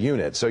special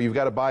unit. So you've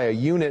got to buy a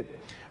unit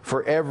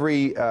for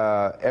every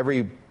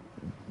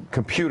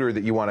computer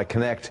that you want to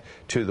connect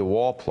to the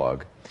wall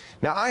plug.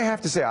 Now, I have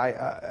to say,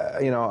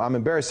 I'm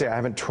embarrassed to say I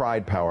haven't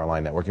tried power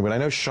line networking, but I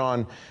know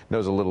Sean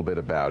knows a little bit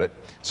about it,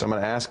 so I'm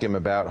going to ask him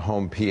about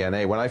home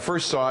PNA. When I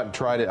first saw it and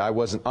tried it, I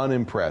wasn't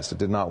unimpressed. It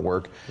did not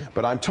work,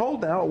 but I'm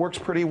told now it works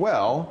pretty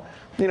well.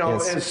 You know,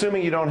 yes.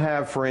 Assuming you don't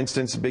have, for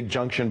instance, big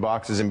junction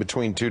boxes in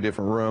between two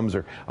different rooms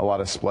or a lot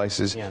of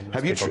splices. Yeah,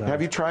 have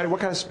you tried it? What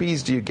kind of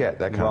speeds do you get?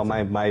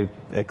 My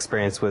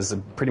experience was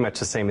pretty much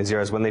the same as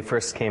yours. When they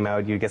first came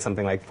out, you get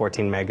something like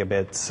 14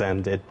 megabits,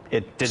 and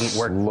it didn't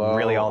work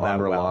really all that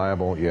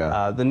unreliable, well.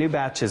 Yeah. The new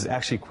batch is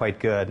actually quite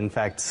good. In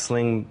fact,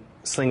 Sling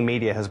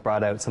Media has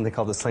brought out something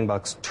called the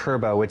Slingbox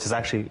Turbo, which is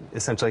actually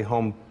essentially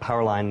home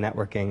power line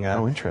networking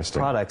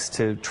products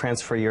to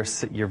transfer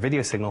your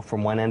video signal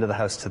from one end of the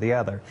house to the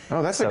other.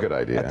 Oh, that's a good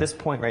idea. At this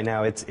point right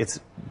now, it's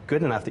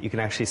good enough that you can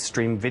actually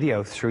stream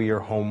video through your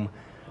home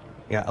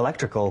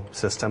electrical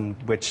system,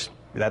 which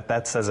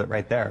that says it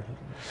right there.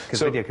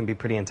 Because video can be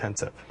pretty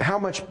intensive. How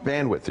much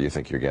bandwidth do you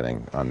think you're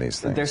getting on these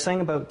things? They're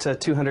saying about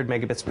 200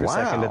 megabits per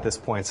second at this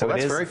point. So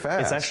that's very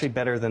fast. It's actually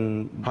better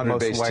than 100 most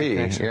base wide T,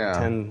 connection.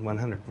 10,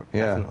 100,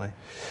 definitely.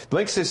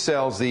 Linksys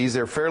sells these.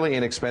 They're fairly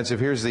inexpensive.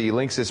 Here's the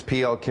Linksys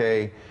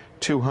PLK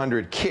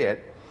 200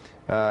 kit.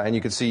 And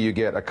you can see you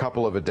get a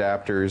couple of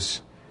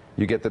adapters.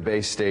 You get the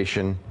base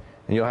station.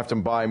 And you'll have to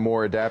buy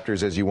more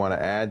adapters as you want to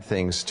add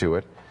things to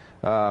it.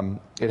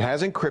 It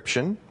has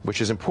encryption, which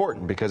is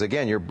important because,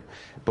 again, you're,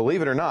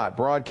 believe it or not,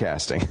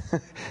 broadcasting.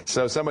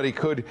 So somebody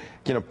could,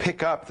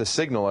 pick up the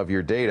signal of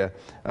your data.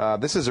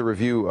 This is a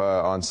review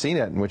on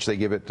CNET in which they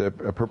give it a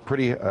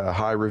pretty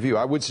high review.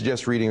 I would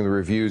suggest reading the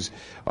reviews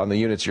on the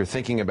units you're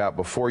thinking about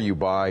before you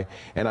buy,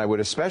 and I would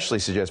especially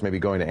suggest maybe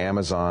going to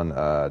Amazon.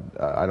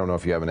 I don't know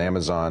if you have an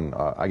Amazon.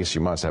 I guess you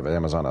must have an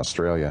Amazon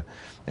Australia,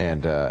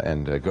 and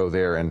go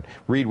there and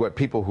read what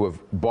people who have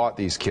bought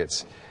these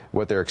kits,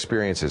 what their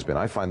experience has been.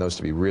 I find those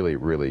to be really,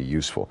 really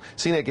useful.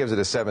 CNET gives it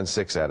a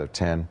 7.6 out of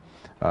 10.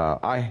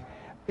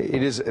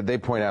 It is, they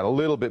point out, a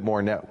little bit more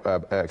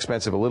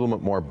expensive, a little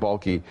bit more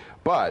bulky,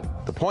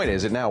 but the point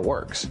is it now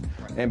works.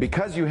 And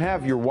because you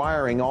have your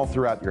wiring all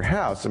throughout your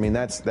house, I mean,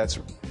 that's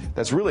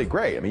really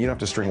great. I mean, you don't have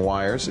to string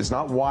wires. It's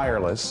not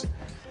wireless.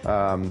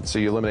 So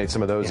you eliminate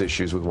some of those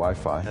issues with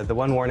Wi-Fi. The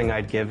one warning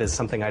I'd give is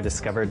something I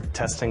discovered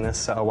testing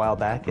this a while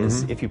back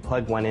is if you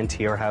plug one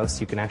into your house,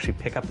 you can actually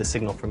pick up the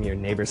signal from your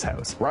neighbor's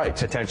house. Right.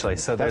 Potentially.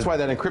 So that's why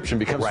that encryption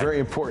becomes very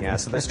important. Yeah,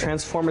 so there's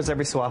transformers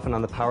every so often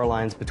on the power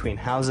lines between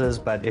houses,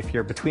 but if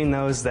you're between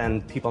those,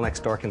 then people next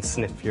door can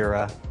sniff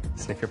your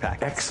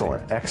packets.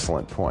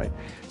 Excellent point.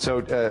 So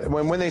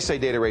when they say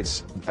data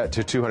rates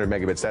to 200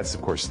 megabits, that's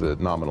of course the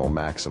nominal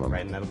maximum.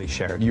 Right, and that'll be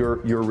shared. Your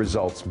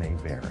results may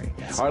vary.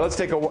 Yes. All right, let's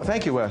take a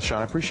thank you,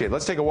 Sean. I appreciate it.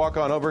 Let's take a walk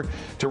on over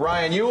to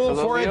Ryan Ewell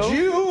for a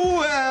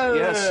Duel.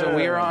 Yes, so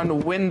we are on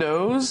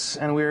Windows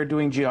and we are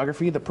doing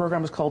geography. The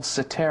program is called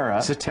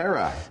Cetera.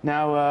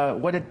 Now,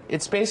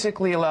 it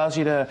basically allows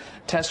you to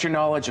test your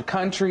knowledge of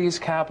countries,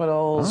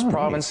 capitals,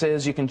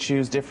 provinces. You can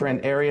choose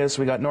different areas.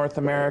 We got North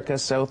America,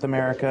 South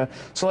America.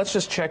 So let's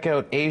just check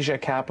out Asia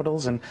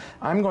capitals, and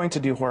I'm going to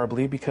do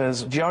horribly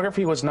because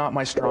geography was not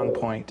my strong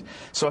point.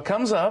 So it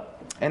comes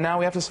up, and now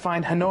we have to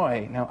find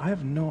Hanoi. Now, I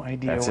have no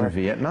idea That's where. in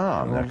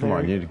Vietnam. Now, come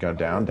on, you need to go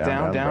down,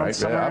 right,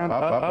 somewhere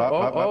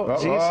up.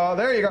 Oh,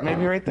 there you go.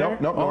 Maybe right there?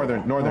 No,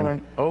 northern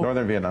Vietnam.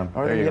 Northern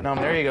Vietnam,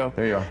 there you go.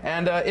 There you go.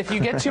 And if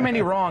you get too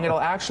many wrong, it'll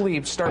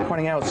actually start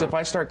pointing out. So if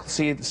I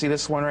see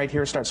this one right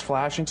here starts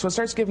flashing, so it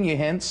starts giving you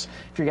hints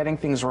if you're getting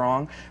things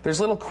wrong. There's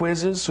little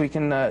quizzes, so we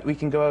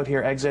can go out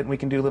here, exit, and we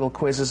can do little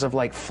quizzes images of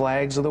like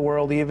flags of the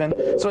world even.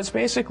 So it's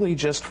basically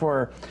just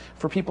for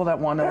people that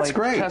want to like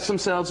test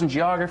themselves in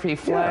geography,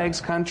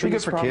 flags, countries.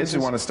 It's good for kids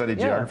who want to study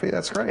geography.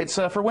 That's great. It's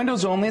for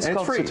Windows only. It's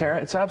called free.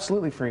 Cetera. It's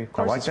absolutely free. Of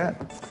course I like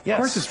that. Yes. Of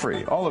course it's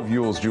free. All of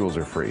Yule's jewels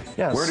are free.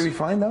 Yes. Where do we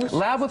find those?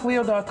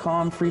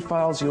 Labwithleo.com, free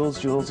files, Yule's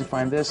jewels. You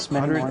find this,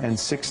 many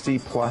 160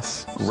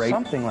 plus great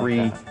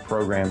free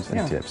programs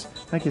and tips.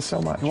 Thank you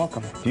so much. You're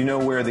welcome. Do you know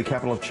where the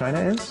capital of China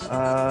is?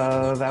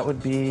 That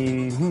would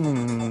be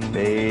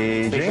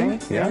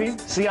Beijing. Maybe.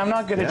 See, I'm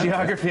not good at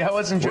geography. I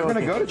wasn't joking. We're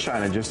going to go to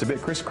China in just a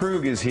bit. Chris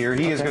Krug is here.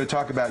 He is going to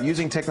talk about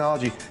using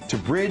technology to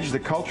bridge the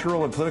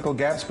cultural and political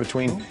gaps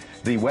between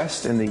the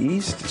West and the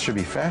East. It should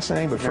be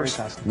fascinating. But first,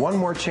 one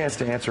more chance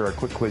to answer our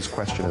quick quiz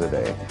question of the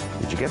day.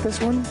 Did you get this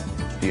one?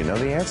 Do you know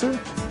the answer?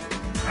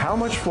 How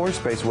much floor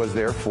space was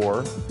there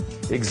for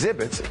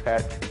exhibits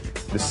at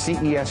the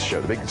CES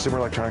show, the big Consumer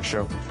Electronics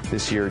Show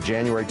this year,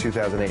 January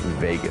 2008 in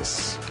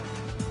Vegas?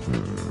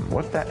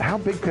 How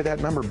big could that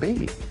number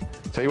be?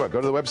 Tell you what,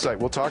 go to the website.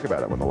 We'll talk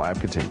about it when the lab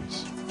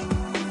continues.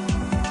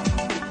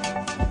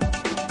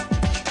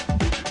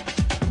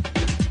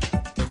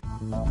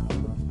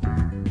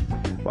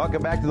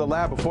 Welcome back to the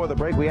lab. Before the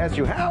break, we asked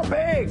you, how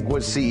big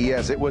was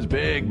CES? It was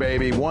big,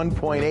 baby.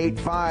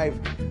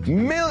 1.85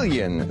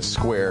 million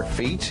square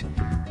feet,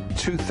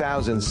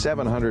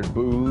 2,700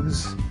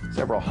 booths,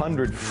 several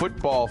hundred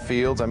football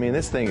fields. I mean,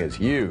 this thing is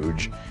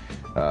huge.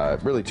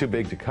 Really too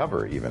big to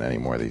cover even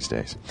anymore these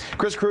days.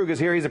 Chris Krug is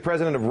here. He's the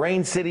president of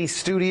Rain City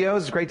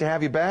Studios. It's great to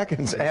have you back.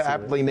 It's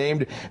aptly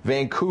named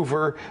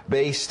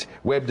Vancouver-based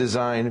web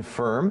design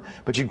firm.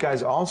 But you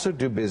guys also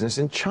do business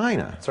in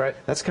China. That's right.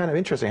 That's kind of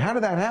interesting. How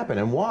did that happen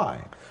and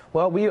why?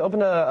 Well, we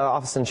opened an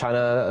office in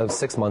China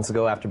 6 months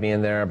ago after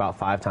being there about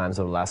 5 times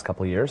over the last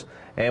couple of years.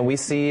 And we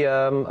see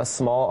a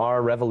small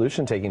R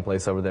revolution taking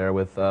place over there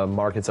with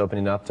markets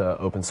opening up to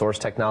open source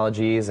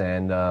technologies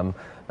and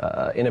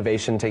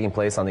innovation taking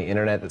place on the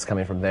internet that's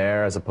coming from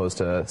there as opposed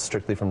to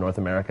strictly from North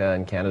America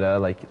and Canada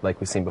like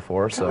we've seen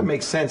before. So it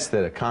makes sense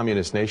that a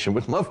communist nation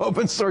would love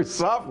open source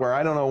software.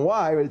 I don't know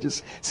why, but it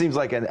just seems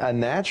like a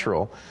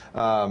natural.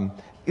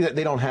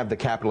 They don't have the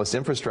capitalist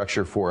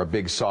infrastructure for a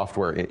big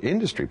software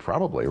industry,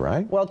 probably,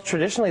 right? Well,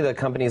 traditionally, the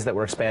companies that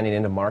were expanding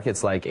into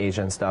markets like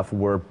Asia and stuff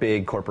were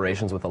big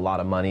corporations with a lot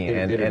of money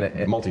and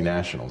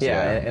multinationals.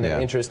 An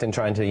interest in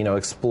trying to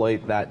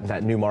exploit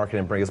that new market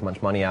and bring as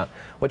much money out.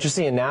 What you're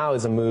seeing now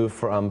is a move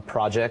from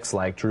projects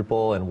like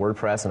Drupal and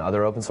WordPress and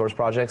other open source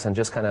projects and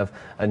just kind of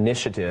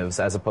initiatives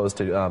as opposed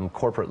to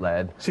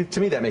corporate-led. See, to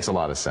me, that makes a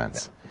lot of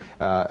sense.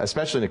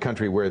 Especially in a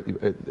country where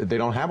they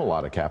don't have a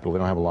lot of capital, they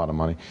don't have a lot of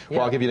money.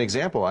 Well, I'll give you an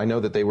example. I know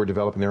that they were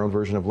developing their own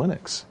version of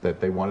Linux, that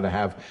they wanted to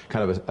have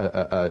kind of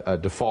a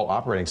default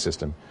operating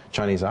system,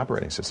 Chinese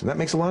operating system. That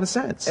makes a lot of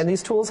sense. And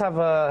these tools have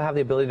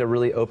the ability to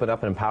really open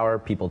up and empower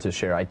people to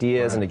share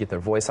ideas and to get their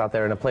voice out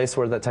there in a place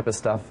where that type of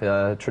stuff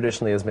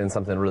traditionally has been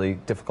something really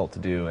difficult to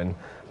do, and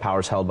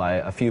power's held by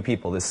a few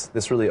people.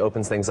 This really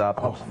opens things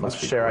up,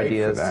 share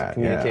ideas,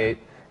 communicate.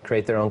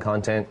 Create their own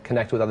content,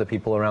 connect with other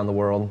people around the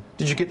world.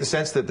 Did you get the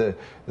sense that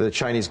the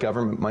Chinese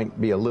government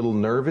might be a little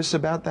nervous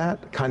about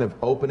that, kind of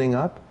opening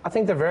up? I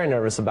think they're very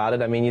nervous about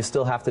it. I mean, you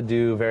still have to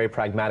do very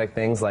pragmatic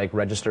things like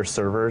register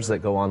servers that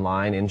go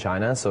online in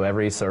China. So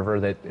every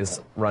server that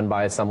is run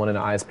by someone in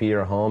an ISP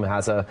or a home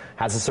has a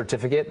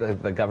certificate.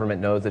 The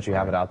government knows that you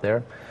have it out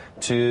there.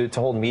 To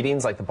hold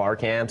meetings like the bar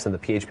camps and the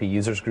PHP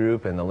users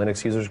group and the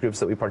Linux users groups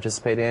that we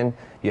participate in,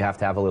 you have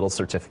to have a little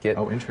certificate.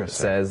 Oh,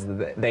 interesting. That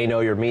says they know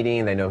you're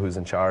meeting, they know who's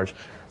in charge.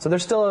 So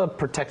there's still a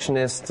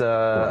protectionist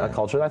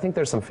culture. I think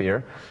there's some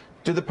fear.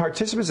 Do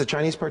the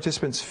Chinese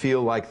participants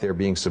feel like they're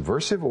being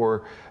subversive,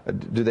 or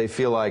do they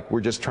feel like we're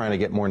just trying to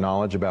get more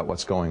knowledge about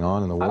what's going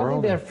on in the world? I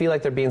don't think they feel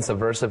like they're being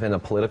subversive in a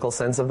political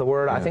sense of the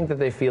word. I think that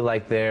they feel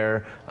like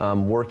they're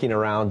working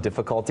around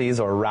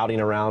difficulties or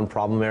routing around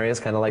problem areas,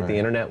 kind of like the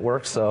internet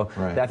works. So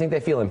I think they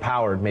feel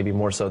empowered, maybe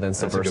more so than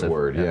subversive. That's a good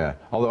word, yeah.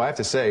 Although I have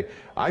to say,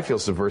 I feel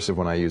subversive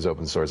when I use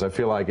open source. I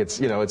feel like it's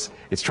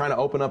trying to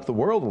open up the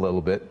world a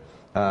little bit.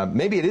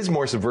 Maybe it is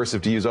more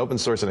subversive to use open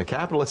source in a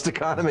capitalist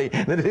economy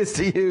than it is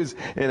to use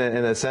in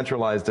a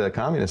centralized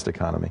communist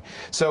economy.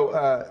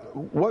 So,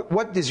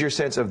 what is your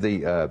sense of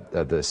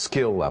the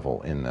skill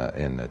level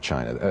in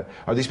China?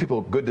 Are these people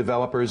good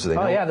developers?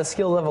 Yeah, the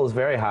skill level is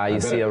very high. You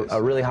see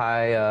a really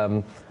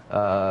high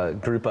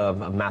group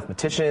of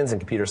mathematicians and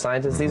computer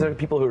scientists. These are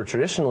people who are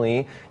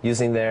traditionally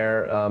using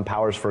their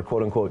powers for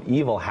quote-unquote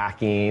evil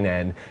hacking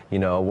and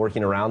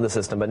working around the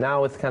system. But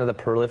now with kind of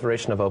the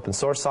proliferation of open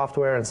source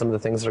software and some of the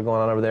things that are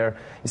going on over there,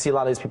 you see a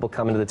lot of these people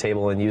coming to the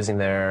table and using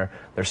their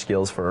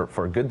skills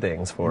for good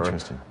things.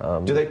 Interesting.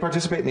 Do they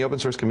participate in the open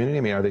source community?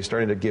 I mean, are they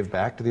starting to give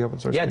back to the open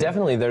source community? Yeah,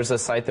 definitely. There's a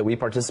site that we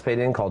participate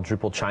in called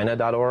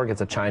DrupalChina.org.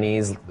 It's a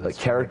Chinese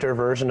character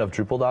version of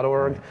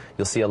Drupal.org.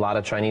 You'll see a lot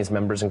of Chinese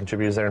members and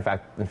contributors there. In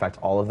fact, fact,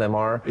 all of them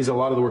are. Is a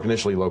lot of the work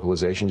initially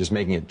localization, just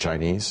making it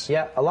Chinese?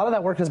 Yeah, a lot of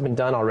that work has been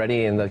done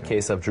already in the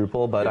case of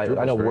Drupal, but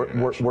I know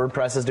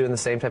WordPress is doing the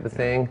same type of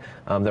thing.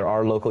 There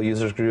are local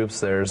users groups.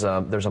 There's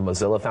a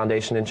Mozilla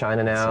Foundation in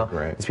China now.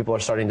 These people are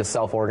starting to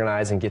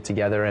self-organize and get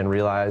together and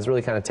realize,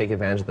 really kind of take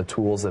advantage of the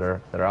tools that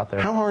are out there.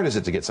 How hard is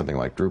it to get something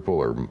like Drupal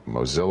or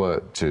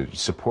Mozilla to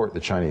support the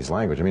Chinese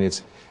language? I mean,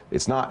 it's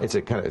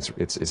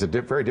a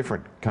very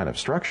different kind of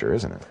structure,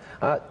 isn't it?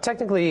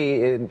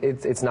 Technically,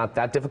 it's not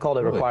that difficult.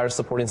 It requires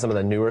supporting some of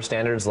the newer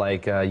standards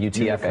like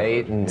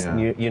UTF-8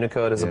 and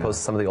Unicode as opposed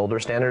to some of the older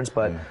standards.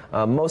 But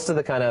most of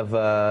the kind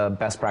of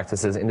best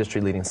practices,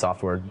 industry-leading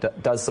software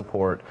does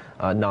support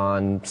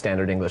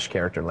non-standard English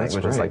character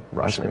languages like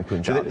Russian and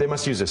Punjabi. So they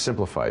must use a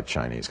simplified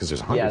Chinese because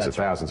there's hundreds of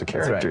thousands of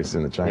characters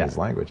in the Chinese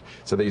language.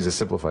 So they use a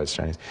simplified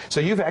Chinese. So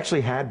you've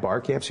actually had bar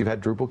camps, you've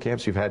had Drupal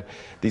camps, you've had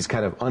these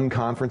kind of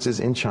unconferences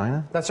in China?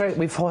 That's right.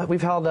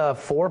 We've held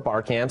 4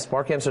 bar camps.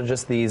 Bar camps are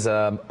just these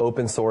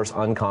open source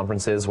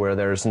unconferences where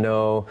there's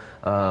no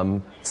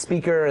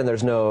speaker and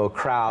there's no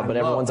crowd, but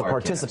everyone's a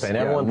participant.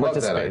 Everyone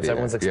participates.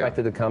 Everyone's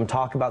expected to come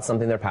talk about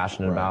something they're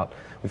passionate about.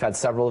 We've had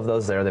several of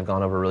those there. They've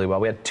gone over really well.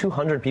 We had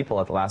 200 people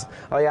at the last.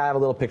 Oh yeah, I have a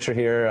little picture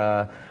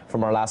here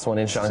from our last one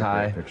in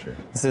Shanghai.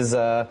 This is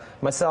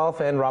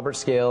myself and Robert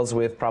Scales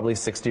with probably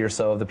 60 or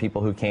so of the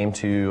people who came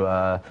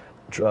to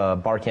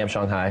Bar Camp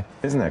Shanghai.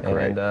 Isn't that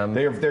great? And,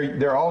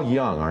 they're all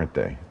young, aren't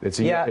they? It's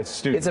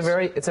students.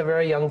 It's a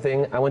very young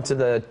thing. I went to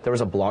there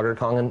was a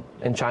BloggerCon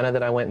in China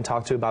that I went and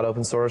talked to about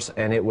open source,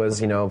 and it was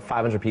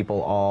 500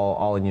 people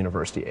all in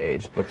university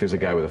age. Look, there's a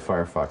guy with a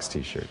Firefox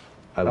T-shirt.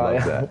 I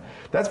love that.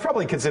 That's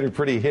probably considered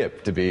pretty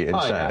hip to be in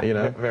China, you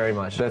know? Very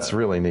much. That's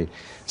really neat.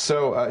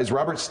 So is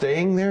Robert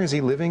staying there? Is he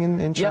living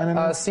in China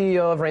now?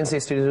 CEO of Rain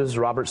State Studios,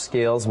 Robert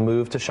Scales,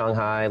 moved to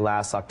Shanghai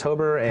last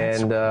October,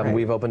 and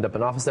we've opened up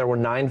an office there. We're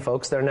 9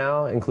 folks there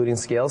now, including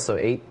Scales, so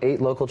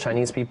 8 local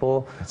Chinese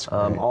people.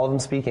 All of them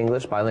speak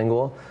English,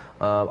 bilingual.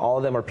 All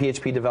of them are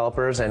PHP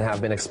developers and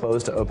have been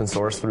exposed to open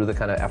source through the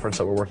kind of efforts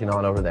that we're working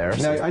on over there.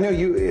 Now, I know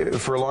you,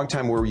 for a long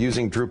time, were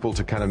using Drupal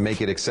to kind of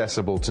make it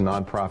accessible to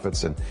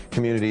nonprofits and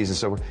communities and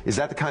so forth. Is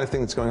that the kind of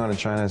thing that's going on in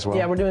China as well?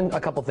 Yeah, we're doing a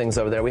couple things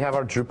over there. We have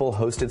our Drupal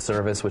hosted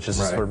service, which is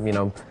just for,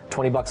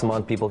 $20 a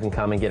month. People can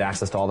come and get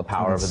access to all the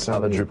power of a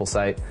Drupal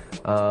site.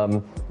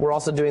 We're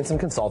also doing some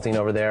consulting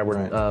over there.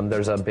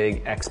 There's a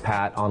big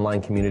expat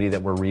online community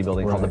that we're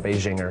rebuilding called the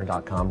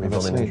Beijinger.com,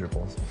 rebuilding the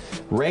Drupals.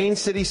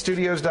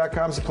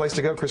 RainCityStudios.com is the place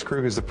to go. Chris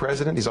Krug is the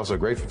president. He's also a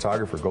great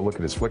photographer. Go look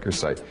at his Flickr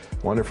site.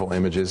 Wonderful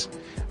images.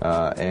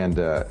 I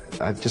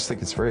just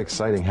think it's very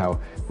exciting how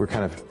we're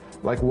kind of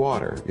like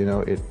water,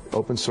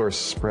 open source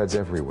spreads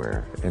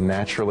everywhere and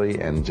naturally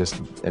and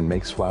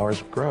makes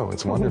flowers grow.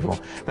 It's wonderful.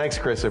 Thanks,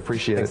 Chris. I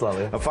appreciate it. Thanks,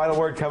 lovely. A final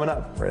word coming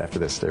up right after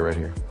this. Stay right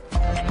here.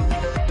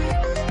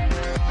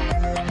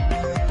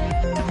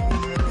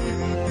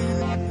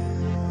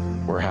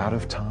 We're out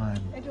of time.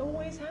 It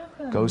always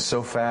happens. Goes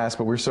so fast,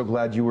 but we're so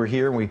glad you were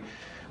here. We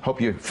hope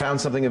you found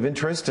something of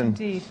interest and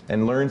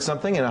learned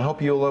something, and I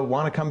hope you'll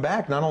want to come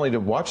back, not only to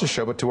watch the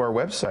show, but to our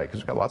website,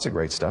 because we've got lots of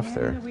great stuff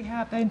there. We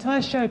have. The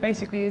entire show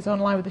basically is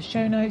online with the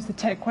show notes. The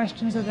tech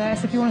questions are there,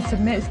 so if you want to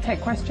submit tech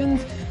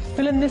questions,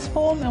 fill in this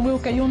form and we'll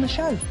get you on the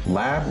show.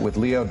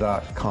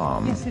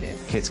 Labwithleo.com. Yes, it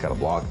is. Kate's got a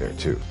blog there,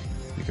 too.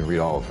 You can read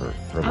all of her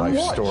life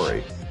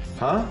story.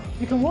 Huh?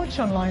 You can watch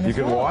online as well.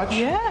 You can watch?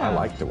 Yeah. I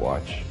like to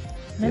watch.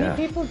 Many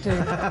people do. All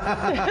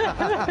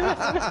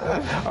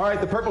right,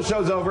 the purple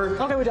show's over.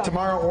 Okay, we're done.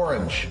 Tomorrow,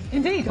 orange.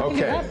 Indeed.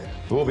 Okay.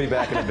 We'll be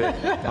back in a bit.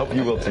 Hope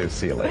you will too.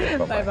 See you later.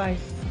 Bye-bye.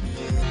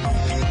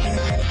 Bye-bye.